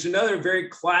there's another very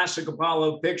classic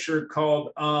Apollo picture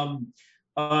called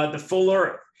the Full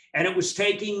Earth. and it was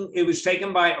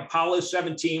taken by Apollo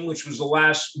 17, which was the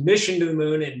last mission to the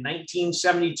moon in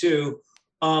 1972.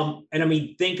 And I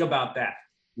mean, think about that.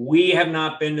 We have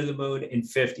not been to the moon in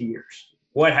 50 years.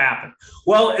 What happened?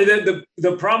 Well,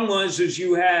 the problem was is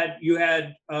you had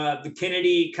the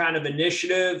Kennedy kind of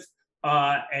initiative,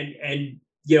 and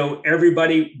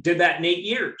everybody did that in 8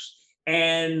 years.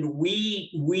 And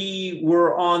we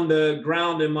were on the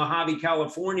ground in Mojave,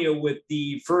 California, with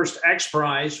the first X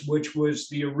Prize, which was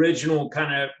the original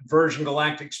kind of Virgin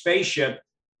Galactic spaceship,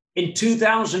 in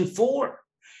 2004.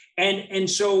 And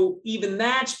so even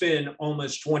that's been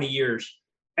almost 20 years.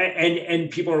 And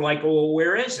people are like, well,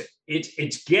 where is it?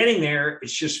 It's getting there.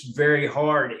 It's just very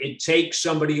hard. It takes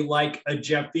somebody like a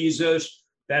Jeff Bezos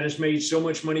that has made so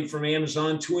much money from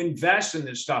Amazon to invest in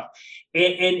this stuff.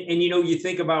 And you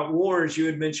think about wars. You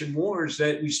had mentioned wars,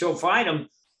 that we still fight them.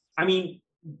 I mean,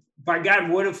 by God,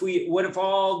 what if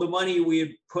all the money we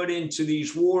had put into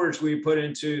these wars, we put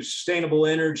into sustainable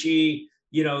energy,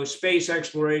 space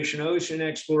exploration, ocean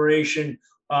exploration,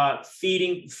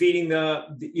 feeding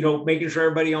the, making sure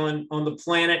everybody on the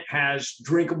planet has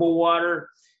drinkable water,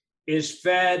 is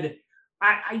fed.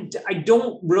 I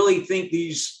don't really think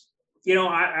these,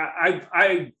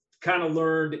 I kind of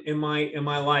learned in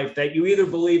my life that you either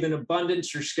believe in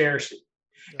abundance or scarcity.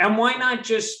 Yeah. And why not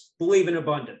just believe in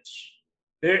abundance?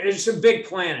 It's a big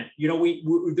planet.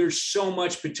 There's so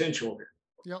much potential here.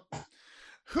 Yep.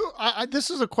 This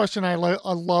is a question I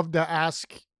love to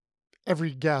ask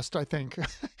every guest, I think,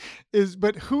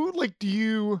 but who do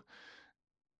you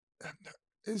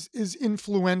is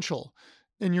influential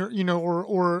in your,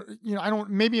 or I don't,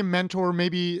 maybe a mentor,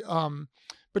 maybe,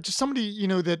 but just somebody,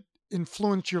 that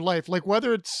influenced your life, like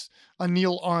whether it's a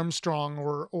Neil Armstrong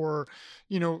or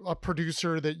a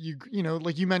producer that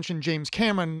like you mentioned James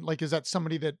Cameron, like is that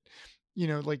somebody that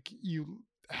like you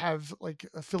have like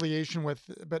affiliation with,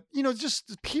 but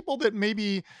just people that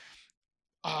maybe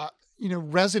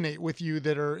resonate with you,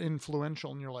 that are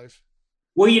influential in your life?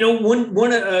 Well,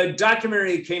 one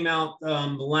documentary that came out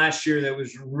last year that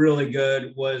was really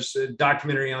good was a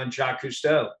documentary on Jacques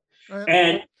Cousteau.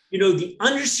 And the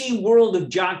undersea world of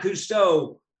Jacques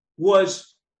Cousteau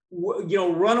was,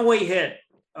 runaway hit,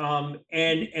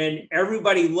 and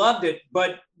everybody loved it.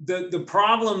 But the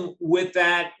problem with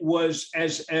that was,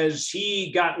 as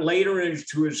he got later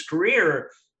into his career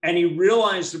and he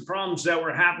realized the problems that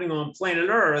were happening on planet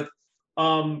Earth,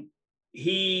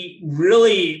 he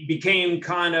really became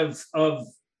kind of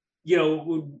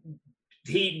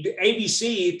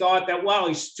ABC thought that, wow,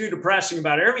 he's too depressing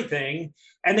about everything,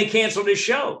 and they canceled his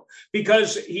show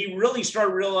because he really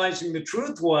started realizing the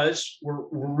truth was we're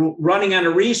running out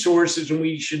of resources and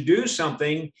we should do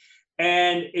something,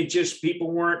 and it just,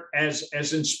 people weren't as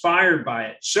inspired by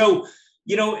it. So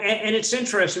and it's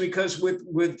interesting because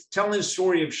with telling the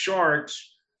story of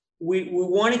sharks, we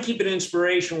want to keep it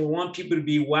inspirational. We want people to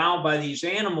be wowed by these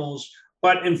animals,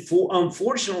 but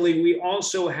unfortunately, we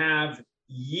also have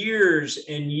years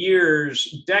and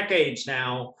years, decades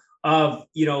now of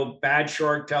bad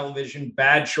shark television,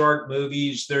 bad shark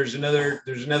movies. There's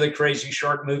another crazy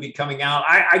shark movie coming out.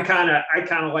 I kind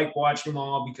of like watching them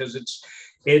all because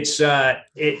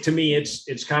to me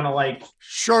it's kind of like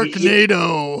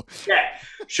Sharknado. Yeah,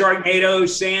 Sharknado,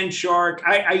 Sand Shark.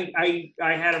 I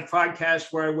had a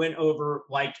podcast where I went over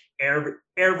like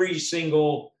every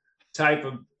single type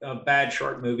of bad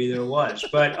shark movie there was.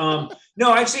 But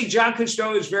no, I'd say Jacques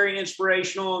Cousteau is very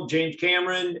inspirational. James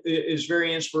Cameron is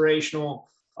very inspirational.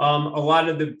 A lot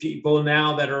of the people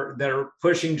now that are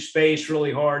pushing space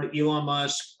really hard, Elon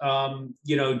Musk,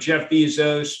 Jeff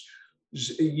Bezos,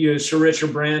 Sir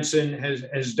Richard Branson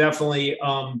has definitely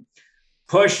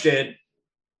pushed it.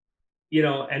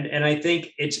 And I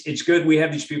think it's good we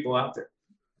have these people out there.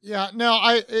 Yeah, no,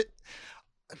 I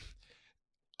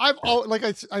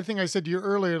think I said to you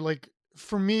earlier, like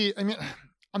for me, I mean,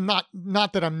 I'm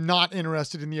not that I'm not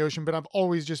interested in the ocean, but I've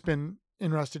always just been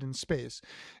interested in space.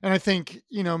 And I think,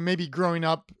 maybe growing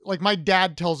up, like my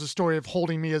dad tells a story of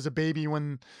holding me as a baby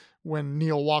when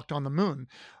Neil walked on the moon.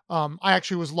 I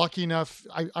actually was lucky enough.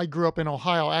 I grew up in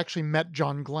Ohio. I actually met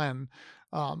John Glenn,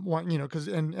 cause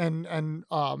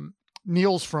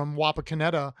Neil's from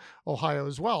Wapakoneta, Ohio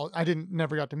as well. I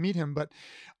never got to meet him, but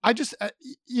I just,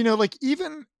 like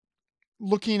even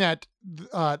looking at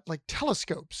like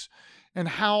telescopes and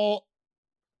how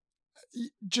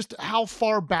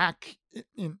far back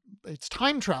in it's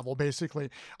time travel, basically.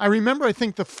 I remember, I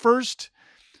think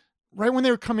right when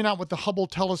they were coming out with the Hubble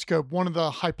telescope, one of the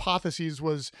hypotheses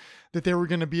was that they were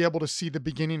going to be able to see the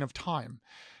beginning of time.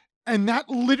 And that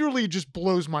literally just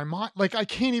blows my mind. Like I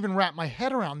can't even wrap my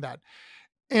head around that.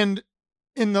 And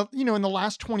in the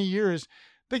last 20 years,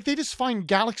 like they just find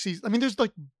galaxies. I mean, there's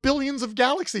like billions of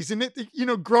galaxies, and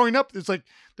growing up,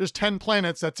 there's 10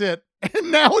 planets. That's it.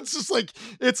 And now it's just like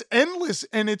it's endless,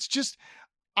 and it's just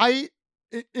I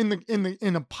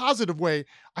in a positive way,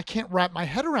 I can't wrap my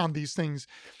head around these things.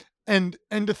 And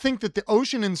to think that the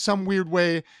ocean in some weird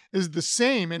way is the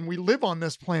same and we live on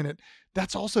this planet,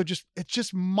 that's also it's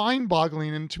just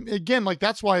mind-boggling. And again, like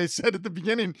that's why I said at the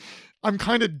beginning, I'm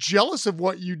kind of jealous of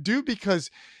what you do, because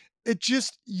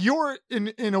you're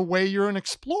in a way, you're an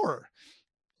explorer.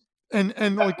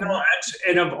 And like, no,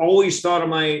 and I've always thought of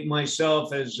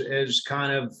myself as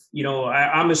kind of,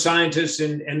 I'm a scientist,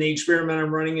 and the experiment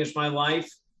I'm running is my life.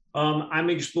 I'm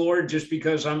explored just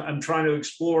because I'm trying to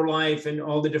explore life and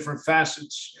all the different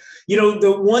facets.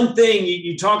 The one thing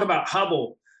you talk about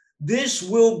Hubble, this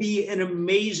will be an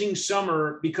amazing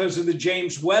summer because of the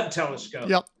James Webb telescope.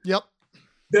 Yep.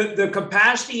 The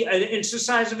capacity, it's the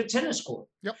size of a tennis court.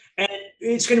 Yep. And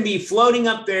it's going to be floating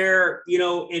up there,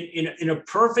 in a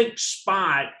perfect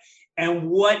spot. And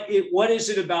what is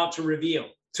it about to reveal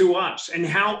to us? And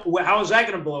how is that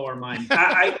going to blow our mind?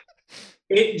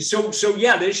 So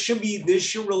yeah, this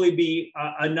should really be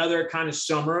another kind of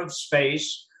summer of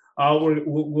space.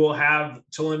 We'll have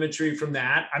telemetry from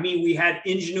that. I mean, we had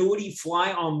Ingenuity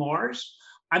fly on Mars.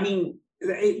 I mean,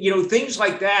 things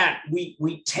like that.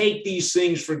 We take these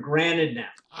things for granted now.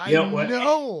 I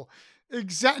know.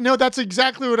 Exactly. No, that's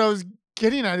exactly what I was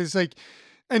getting at. Is like,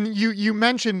 and you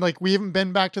mentioned like we haven't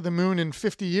been back to the moon in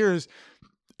 50 years.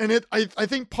 And I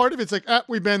think part of it's like,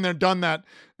 we've been there, done that.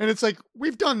 And it's like,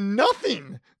 we've done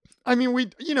nothing. I mean, we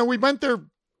went there,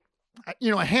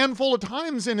 a handful of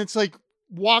times, and it's like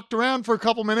walked around for a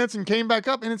couple minutes and came back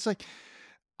up. And it's like,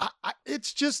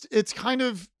 it's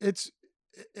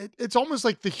almost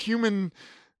like the human,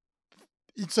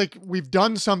 it's like we've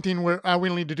done something where we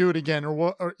don't need to do it again, or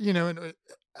what, or,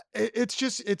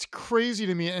 it's crazy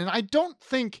to me. And I don't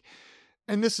think,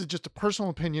 and this is just a personal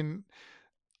opinion,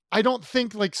 I don't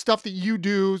think like stuff that you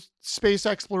do, space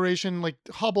exploration, like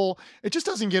Hubble, it just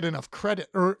doesn't get enough credit.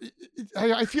 Or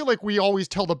I feel like we always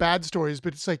tell the bad stories,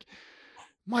 but it's like,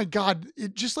 my God,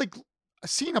 it just like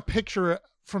seeing a picture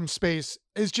from space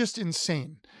is just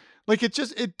insane. Like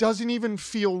it doesn't even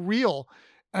feel real.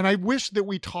 And I wish that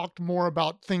we talked more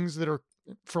about things that are,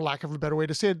 for lack of a better way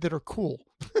to say it, that are cool.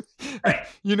 Right.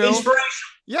 Inspiration.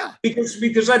 Yeah.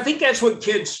 Because I think that's what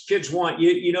kids want.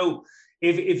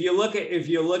 If you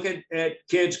look at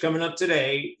kids coming up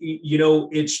today,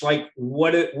 it's like,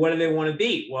 what do they want to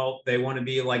be? Well, they want to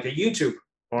be like a YouTuber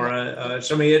or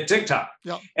somebody at TikTok,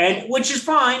 and which is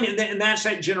fine, and that's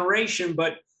that generation.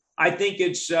 But I think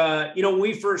it's when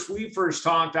we first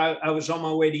talked, I was on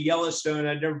my way to Yellowstone.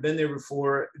 I'd never been there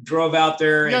before. Drove out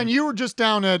there. Yeah, and you were just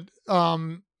down at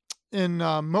in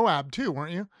Moab too,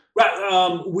 weren't you?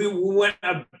 Right. We went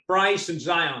Bryce and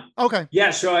Zion. Okay.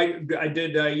 Yeah. So I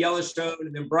did Yellowstone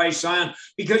and then Bryce, Zion,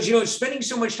 because spending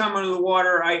so much time under the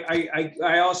water,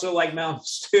 I also like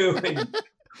mountains too, and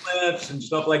cliffs and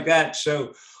stuff like that.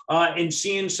 So and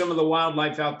seeing some of the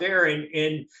wildlife out there,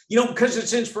 and because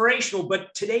it's inspirational.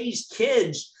 But today's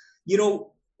kids, you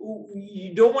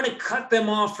don't want to cut them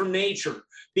off from nature,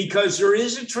 because there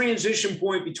is a transition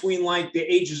point between like the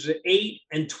ages of 8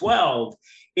 and 12.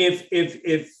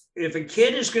 If a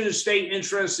kid is going to stay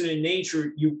interested in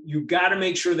nature, you got to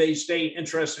make sure they stay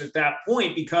interested at that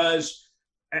point, because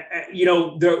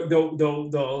they'll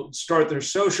start their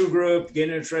social group, get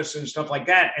interested in stuff like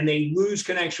that, and they lose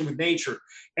connection with nature.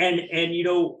 And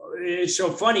it's so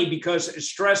funny, because as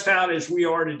stressed out as we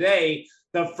are today,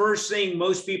 the first thing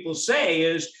most people say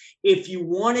is, if you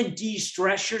want to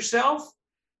de-stress yourself,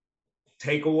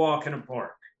 take a walk in a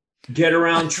park, get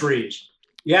around trees.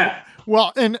 Yeah.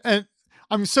 Well, and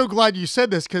I'm so glad you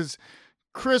said this, because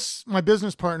Chris, my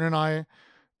business partner, and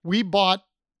we bought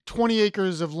 20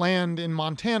 acres of land in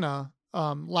Montana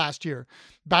last year,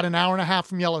 about an hour and a half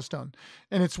from Yellowstone.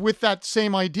 And it's with that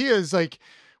same idea, is like,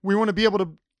 we want to be able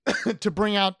to to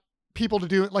bring out people to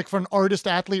do it, like for an artist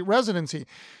athlete residency,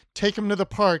 take them to the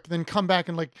park, then come back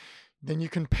and like, then you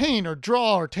can paint or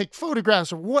draw or take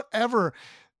photographs or whatever.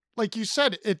 Like you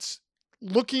said, it's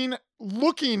looking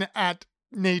at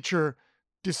nature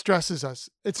distresses us.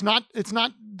 It's not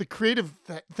the creative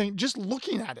thing, just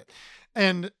looking at it.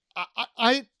 And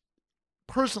I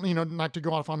personally, not to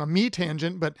go off on a me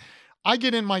tangent, but I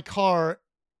get in my car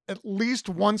at least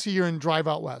once a year and drive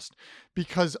out west,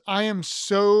 because I am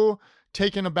so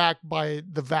taken aback by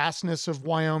the vastness of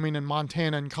Wyoming and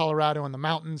Montana and Colorado and the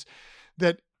mountains,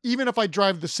 that even if I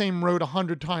drive the same road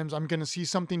 100 times, I'm going to see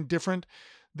something different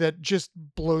that just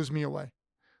blows me away.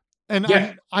 And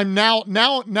yeah. I'm now,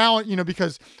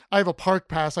 because I have a park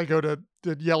pass. I go to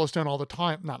to Yellowstone all the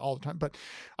time. Not all the time, but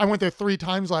I went there 3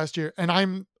 times last year, and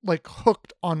I'm like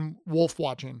hooked on wolf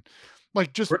watching.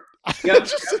 Like just, Yep,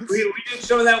 just yep. We did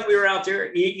some of that when we were out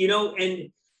there, you know,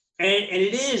 and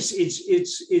it is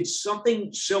it's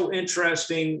something so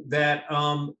interesting that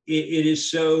it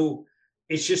is so,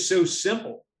 it's just so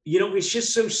simple. You know, it's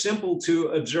just so simple to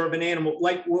observe an animal.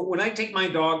 Like when I take my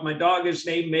dog is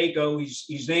named Mako.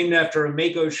 He's named after a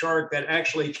Mako shark that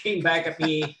actually came back at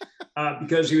me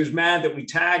because he was mad that we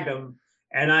tagged him.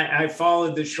 And I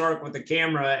followed the shark with the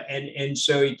camera, and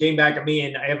so he came back at me,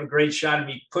 and I have a great shot of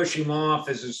me pushing him off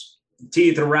as his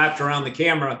teeth are wrapped around the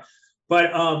camera.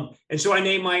 But and so I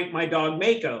named my dog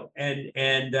Mako,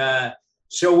 and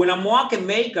so when I'm walking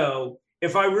Mako,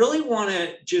 if I really want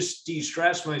to just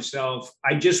de-stress myself,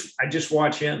 I just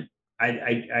watch him.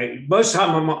 I most of the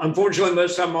time unfortunately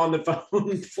most of the time I'm on the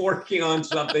phone working on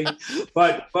something,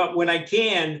 but when I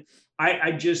can,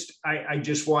 I just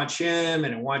watch him,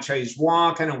 and I watch how he's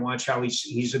walking, and watch how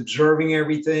he's observing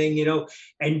everything, you know,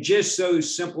 and just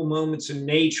those simple moments in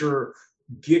nature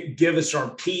give us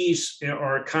our peace,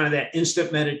 or kind of that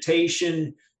instant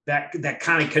meditation that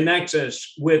kind of connects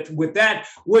us with that,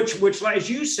 which as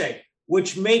you say,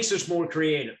 which makes us more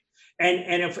creative.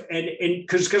 And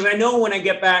because I know when I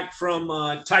get back from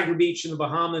Tiger Beach in the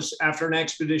Bahamas after an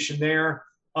expedition there,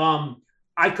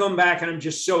 I come back and I'm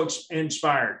just so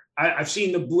inspired. I've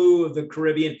seen the blue of the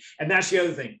Caribbean, and that's the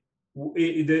other thing,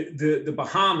 the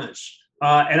Bahamas.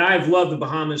 And I've loved the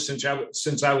Bahamas since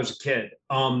I was a kid.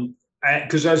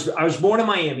 Because I was born in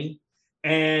Miami,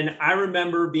 and I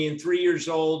remember being 3 years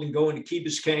old and going to Key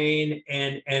Biscayne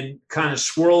and kind of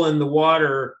swirling the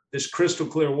water, this crystal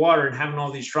clear water, and having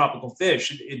all these tropical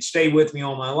fish. It stayed with me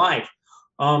all my life.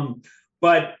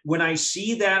 But when I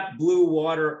see that blue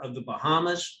water of the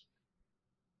Bahamas,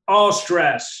 all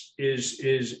stress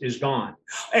is gone.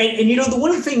 And you know, the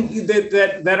one thing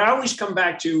that I always come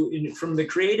back to from the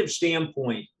creative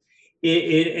standpoint,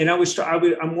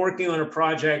 I'm working on a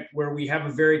project where we have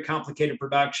a very complicated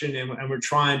production, and we're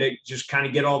trying to just kind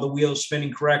of get all the wheels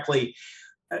spinning correctly.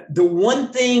 The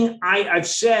one thing I've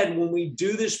said when we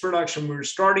do this production, we're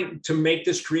starting to make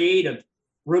this creative.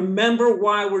 Remember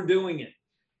why we're doing it.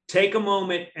 Take a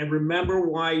moment and remember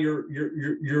why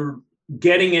you're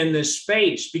getting in this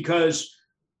space, because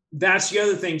that's the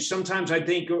other thing. Sometimes I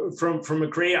think from a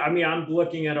creative, I mean, I'm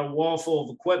looking at a wall full of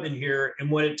equipment here and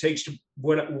what it takes to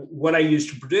what I use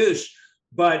to produce.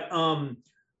 But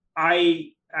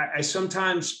I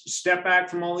sometimes step back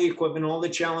from all the equipment, all the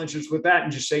challenges with that,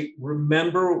 and just say,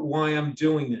 remember why I'm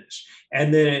doing this.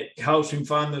 And then it helps me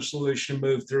find the solution to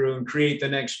move through and create the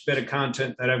next bit of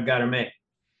content that I've got to make.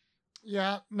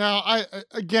 Yeah. Now,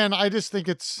 I just think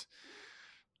it's,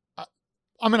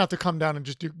 I'm gonna have to come down and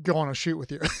just go on a shoot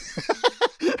with you.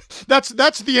 That's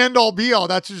the end all be all.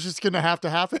 That's just gonna have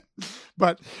to happen.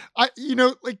 But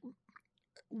like,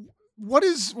 what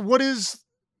is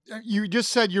you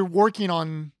just said you're working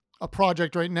on a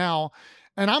project right now,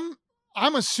 and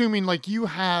I'm assuming like you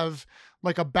have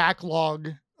like a backlog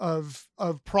of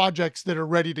projects that are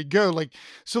ready to go. Like,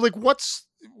 so like what's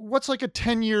like a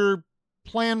 10-year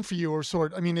plan for you, or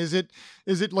sort? I mean, is it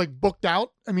like booked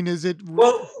out? I mean, is it?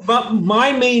 Well, but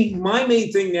my main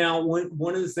thing now,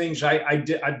 one of the things I've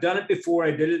done it before.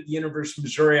 I did it at the University of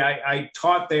Missouri. I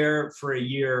taught there for a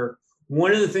year.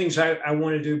 One of the things I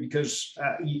want to do, because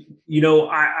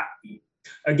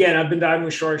again, I've been diving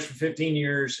with sharks for 15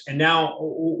 years, and now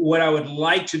what I would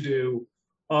like to do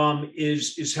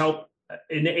is help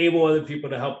enable other people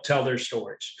to help tell their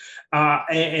stories,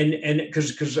 and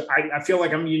because I feel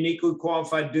like I'm uniquely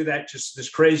qualified to do that. Just this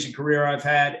crazy career I've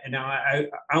had, and now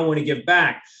I want to give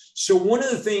back. So one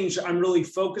of the things I'm really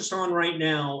focused on right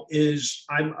now is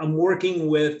I'm working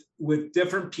with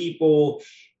different people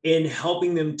in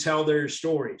helping them tell their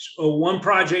stories. One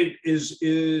project is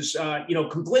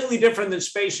completely different than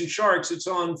space and sharks. It's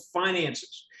on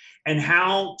finances and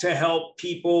how to help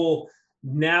people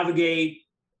navigate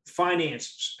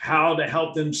finances, how to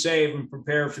help them save and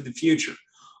prepare for the future.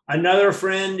 Another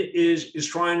friend is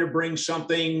trying to bring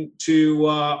something to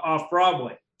off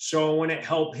Broadway. So I want to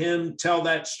help him tell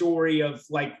that story of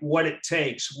like what it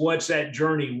takes, what's that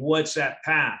journey, what's that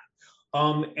path.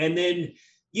 And then,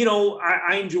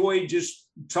 I enjoy just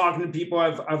talking to people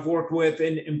I've worked with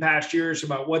in past years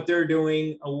about what they're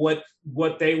doing, what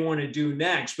they want to do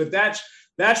next. But that's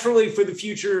really for the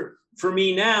future for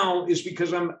me now, is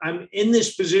because I'm in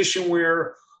this position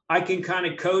where I can kind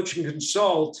of coach and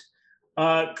consult,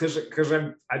 because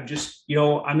I'm just,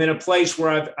 I'm in a place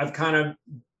where I've kind of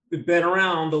been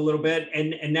around a little bit,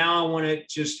 and now I want to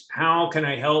just, how can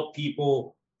I help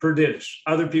people produce,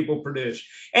 other people produce,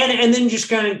 and then just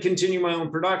kind of continue my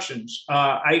own productions.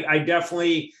 I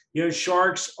definitely,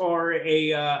 sharks are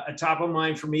a top of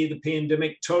mind for me. The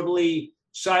pandemic totally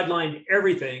sidelined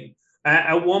everything.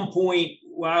 At one point,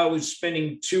 while I was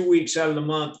spending 2 weeks out of the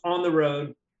month on the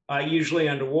road, usually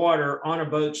underwater on a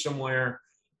boat somewhere.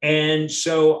 And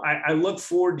so I look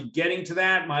forward to getting to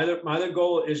that. My other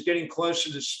goal is getting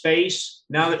closer to space.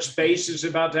 Now that space is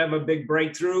about to have a big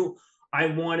breakthrough, I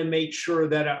want to make sure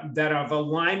that I've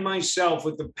aligned myself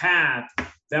with the path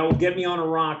that will get me on a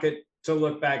rocket to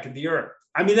look back at the Earth.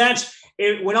 I mean, that's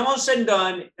it. When all is said and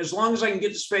done, as long as I can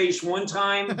get to space one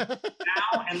time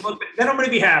now and look, then I'm going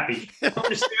to be happy. I'm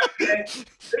going to say, okay,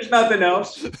 there's nothing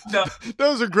else. No.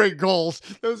 Those are great goals.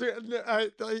 Those are,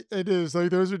 it is like,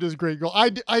 those are just great goals.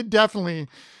 I definitely,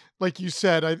 like you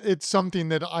said, it's something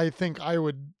that I think I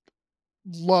would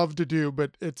love to do,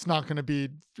 but it's not going to be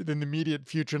in the immediate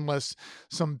future unless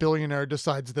some billionaire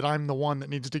decides that I'm the one that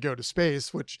needs to go to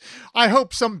space, which I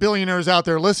hope some billionaires out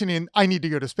there listening. I need to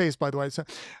go to space, by the way. So,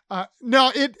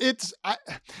 no, it's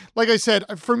like I said,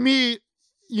 for me,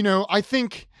 I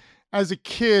think as a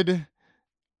kid,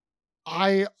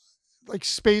 I like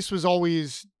space was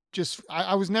always just,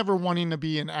 I was never wanting to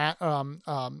be a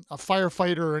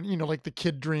firefighter and, like the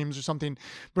kid dreams or something.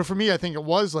 But for me, I think it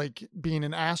was like being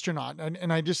an astronaut.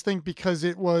 And I just think because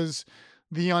it was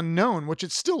the unknown, which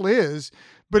it still is,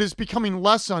 but it's becoming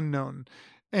less unknown.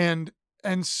 And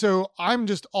so I'm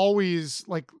just always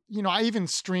like, I even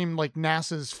stream like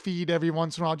NASA's feed every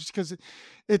once in a while, just because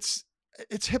it's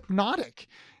hypnotic.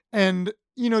 And,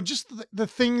 just the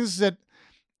things that,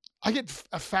 I get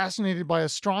fascinated by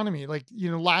astronomy. Like,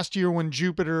 last year when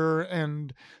Jupiter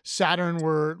and Saturn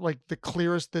were like the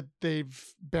clearest that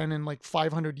they've been in like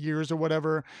 500 years or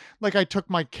whatever, like I took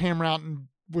my camera out and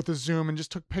with a zoom and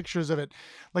just took pictures of it.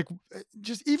 Like,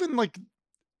 just even like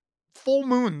full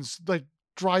moons, like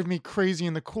drive me crazy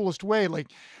in the coolest way.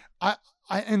 Like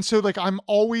and so like I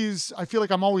feel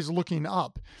like I'm always looking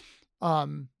up,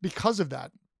 because of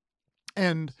that.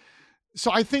 And so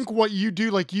I think what you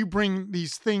do, like you bring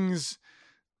these things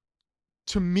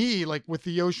to me, like with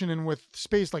the ocean and with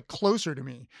space, like closer to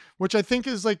me, which I think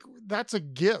is like, that's a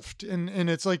gift. And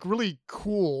it's like really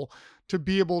cool to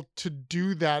be able to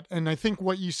do that. And I think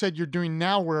what you said you're doing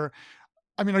now are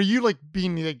you like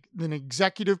being an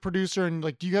executive producer and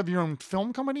like, do you have your own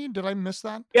film company? Did I miss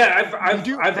that? Yeah,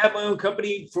 I've had my own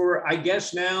company for, I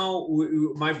guess now,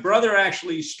 my brother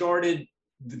actually started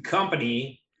the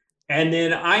company. And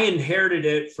then I inherited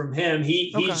it from him.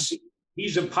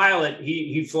 He's a pilot.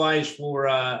 He flies for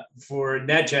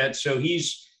NetJet, so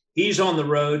he's on the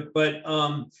road. But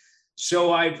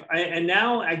so and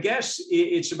now I guess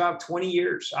it's about 20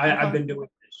 years I've been doing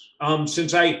this.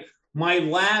 Since my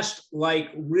last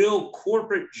like real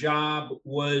corporate job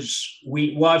was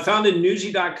I founded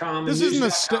Newsy.com. This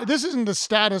isn't the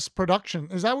Status production.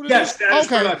 Is that what it is? Yes, Status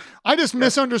production. I just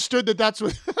misunderstood that that's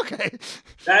what. Okay.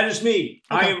 That is me.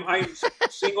 Okay. I am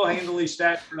single-handedly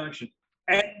Status production,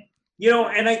 and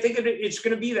and I think it's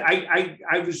going to be that.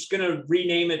 I was going to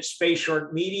rename it Space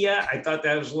Shark Media. I thought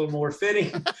that was a little more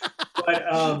fitting, but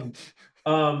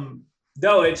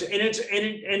no,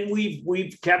 and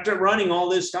we've kept it running all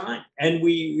this time. And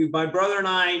my brother and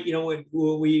I,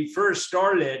 when we first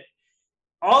started it,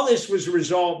 all this was a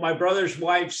result. My brother's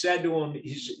wife said to him,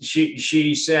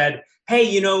 she said, "Hey,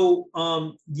 you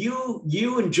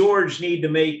and George need to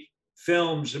make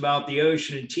films about the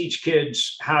ocean and teach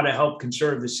kids how to help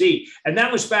conserve the sea." And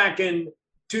that was back in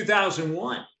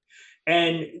 2001.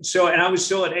 And I was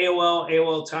still at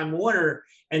AOL Time Warner.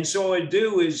 And so what I'd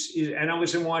do is, and I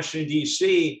was in Washington,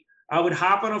 D.C., I would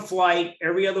hop on a flight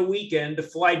every other weekend to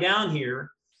fly down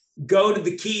here, go to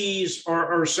the Keys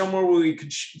or somewhere where we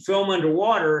could film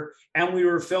underwater. And we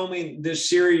were filming this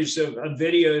series of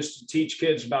videos to teach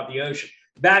kids about the ocean.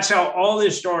 That's how all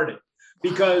this started.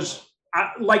 Because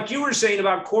like you were saying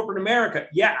about corporate America,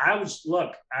 yeah,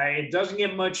 it doesn't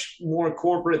get much more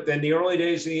corporate than the early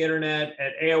days of the internet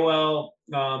at AOL.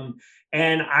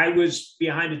 And I was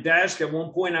behind a desk. At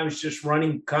one point, I was just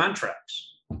running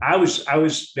contracts. I was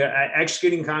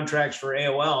executing contracts for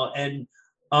AOL. And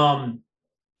and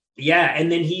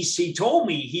then he told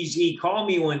me, he called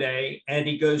me one day and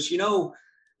he goes,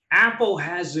 Apple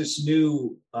has this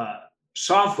new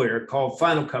software called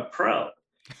Final Cut Pro.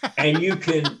 And you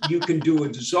can do a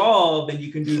dissolve and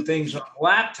you can do things on a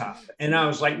laptop. And I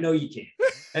was like, no, you can't.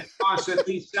 It costs at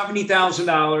least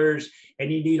 $70,000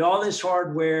 and you need all this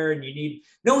hardware and he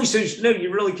says, no,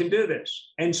 you really can do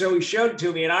this. And so he showed it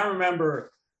to me. And I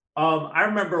remember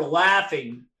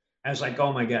laughing. I was like,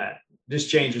 oh my God, this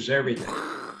changes everything.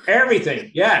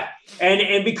 Everything, yeah.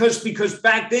 And because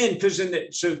back then,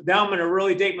 so now I'm going to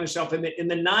really date myself. In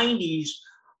the 90s,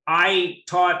 I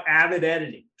taught Avid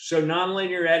editing, so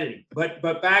nonlinear editing.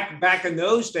 But back in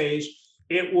those days,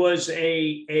 it was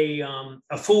a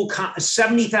full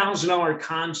 $70,000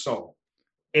 console,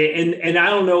 and I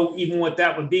don't know even what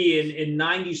that would be in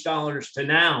 90s dollars to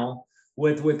now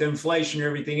with inflation and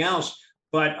everything else.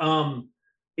 But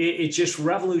it just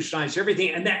revolutionized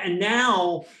everything. And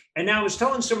I was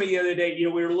telling somebody the other day,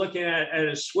 we were looking at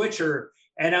a switcher,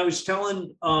 and I was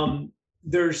telling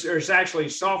there's actually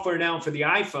software now for the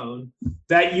iPhone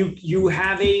that you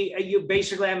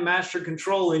basically have master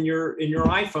control in your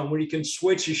iPhone, where you can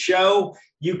switch a show,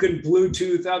 you can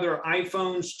Bluetooth other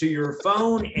iPhones to your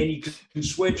phone, and you can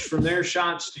switch from their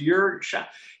shots to your shot,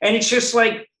 and it's just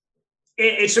like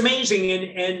it's amazing.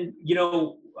 And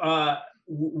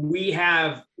we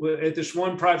have at this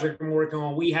one project I'm working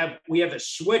on, we have a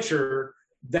switcher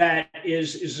that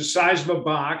is the size of a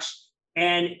box,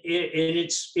 and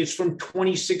it's from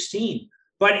 2016.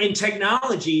 But in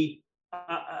technology,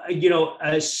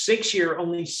 a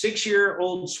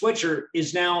 6-year-old switcher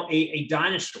is now a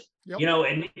dinosaur. Yep.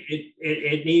 And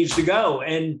it needs to go,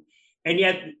 and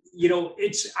yet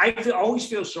I always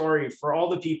feel sorry for all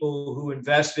the people who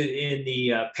invested in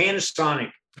the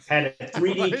Panasonic had a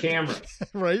 3D right. camera,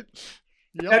 right?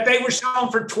 Yep. That they were selling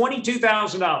for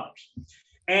 $22,000,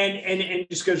 and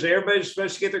just because everybody's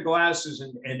supposed to get their glasses,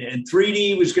 and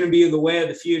 3D was going to be the way of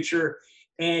the future,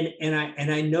 and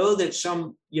I know that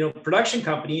some production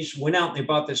companies went out and they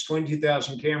bought this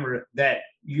 22,000 camera that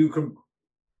you could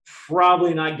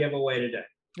probably not give away today.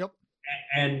 Yep.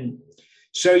 And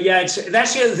so that's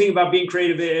the other thing about being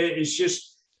creative, is just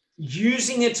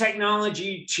using the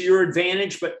technology to your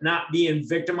advantage, but not being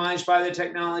victimized by the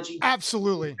technology.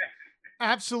 Absolutely.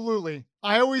 Absolutely.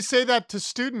 I always say that to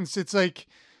students. It's like,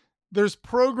 there's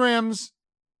programs,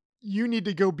 you need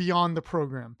to go beyond the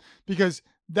program, because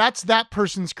that's that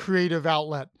person's creative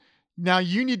outlet. Now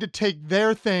you need to take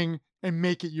their thing and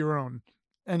make it your own.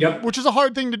 And yep. Which is a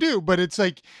hard thing to do, but it's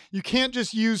like, you can't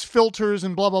just use filters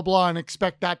and blah, blah, blah, and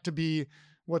expect that to be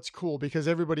what's cool, because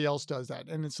everybody else does that.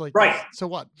 And it's like, right. So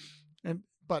what?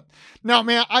 But now,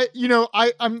 man,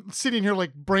 I'm sitting here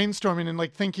like brainstorming and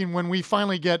like thinking, when we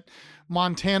finally get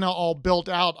Montana all built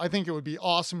out, I think it would be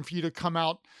awesome for you to come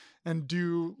out and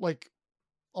do like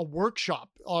a workshop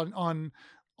on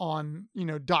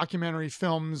documentary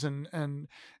films and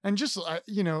just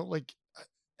like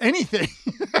anything.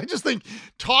 I just think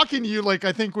talking to you, like,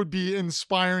 I think would be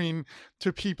inspiring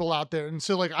to people out there. And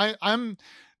so like I'm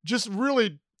just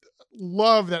really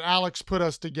love that Alex put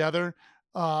us together,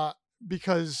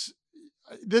 because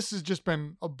this has just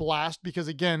been a blast. Because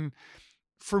again,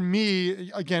 for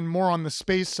me, more on the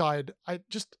space side,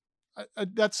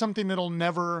 that's something that'll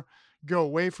never go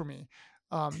away from me.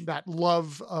 That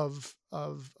love of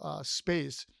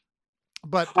space.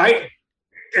 But I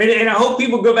hope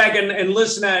people go back and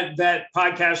listen to that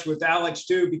podcast with Alex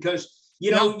too, because you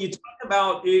talk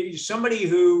about somebody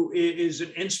who is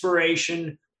an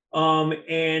inspiration,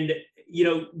 and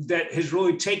that has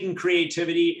really taken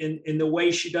creativity in the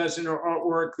way she does in her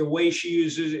artwork, the way she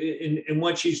uses it in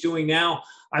what she's doing now.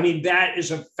 I mean, that is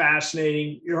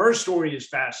her story is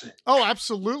fascinating. Oh,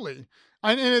 absolutely.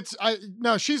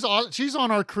 She's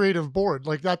on our creative board.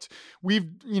 Like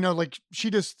she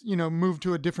just, moved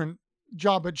to a different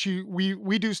job, but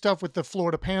we do stuff with the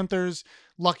Florida Panthers,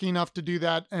 lucky enough to do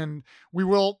that. And we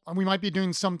might be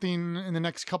doing something in the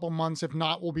next couple months. If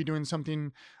not, we'll be doing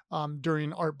something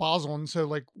during Art Basel. And so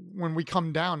like when we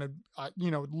come down, I'd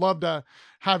love to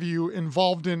have you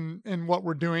involved in what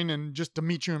we're doing, and just to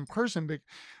meet you in person.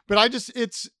 But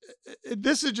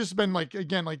this has just been like,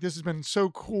 again, like this has been so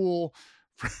cool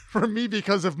for me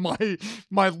because of my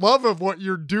love of what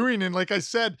you're doing. And like I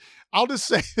said, I'll just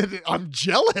say that I'm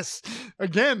jealous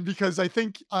again, because I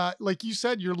think, like you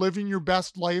said, you're living your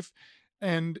best life,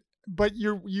 but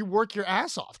you work your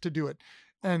ass off to do it.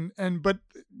 But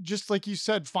just like you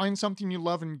said, find something you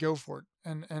love and go for it.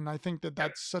 And I think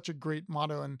that's such a great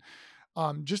motto. And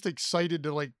just excited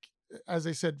to, like, as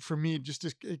I said, for me, just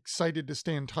excited to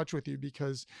stay in touch with you,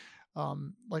 because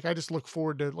like I just look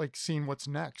forward to like seeing what's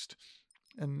next,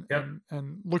 and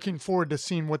looking forward to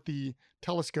seeing what the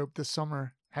telescope this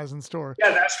summer has in store.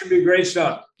 Yeah, that's gonna be great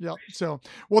stuff. Yeah. So,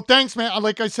 well, thanks, man.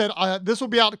 Like I said, this will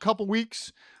be out in a couple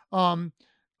weeks. By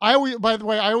the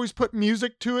way, I always put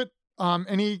music to it.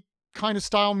 Any kind of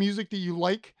style music that you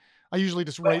like. I usually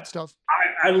just write stuff.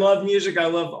 I love music. I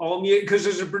love all music, because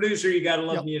as a producer, you got to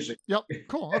love music. Yep.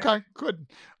 Cool. Okay, good.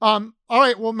 All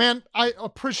right. Well, man, I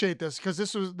appreciate this, because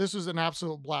this was an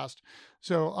absolute blast.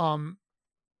 So,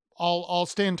 I'll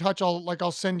stay in touch.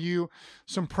 I'll send you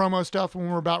some promo stuff when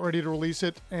we're about ready to release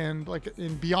it. And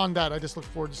beyond that, I just look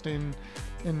forward to staying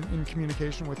in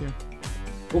communication with you.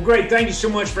 Well, great. Thank you so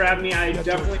much for having me. I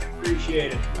definitely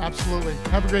appreciate it. Absolutely.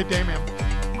 Have a great day, man.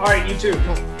 All right. You too.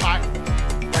 Cool. Bye.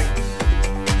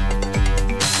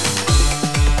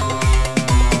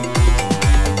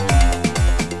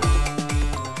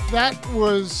 That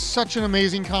was such an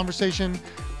amazing conversation.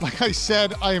 Like I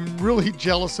said, I am really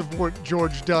jealous of what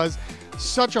George does.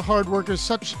 Such a hard worker,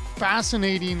 such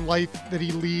fascinating life that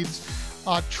he leads.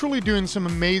 Truly doing some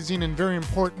amazing and very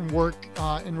important work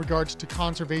in regards to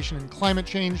conservation and climate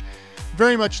change.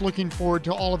 Very much looking forward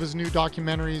to all of his new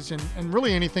documentaries and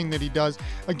really anything that he does.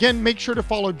 Again, make sure to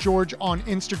follow George on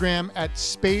Instagram at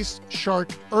Space Shark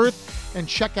Earth and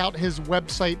check out his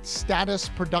website,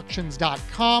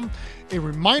 statusproductions.com. A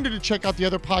reminder to check out the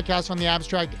other podcasts on the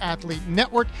Abstract Athlete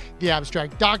Network, the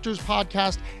Abstract Doctors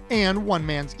Podcast, and One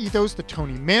Man's Ethos, the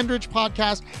Tony Mandrich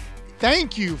Podcast.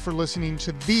 Thank you for listening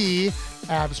to the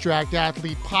Abstract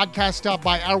Athlete Podcast. Stop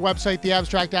by our website,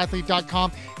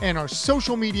 theabstractathlete.com, and our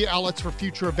social media outlets for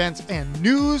future events and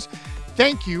news.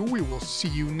 Thank you. We will see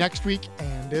you next week.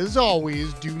 And as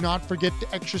always, do not forget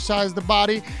to exercise the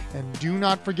body and do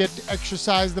not forget to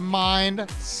exercise the mind.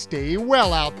 Stay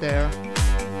well out there.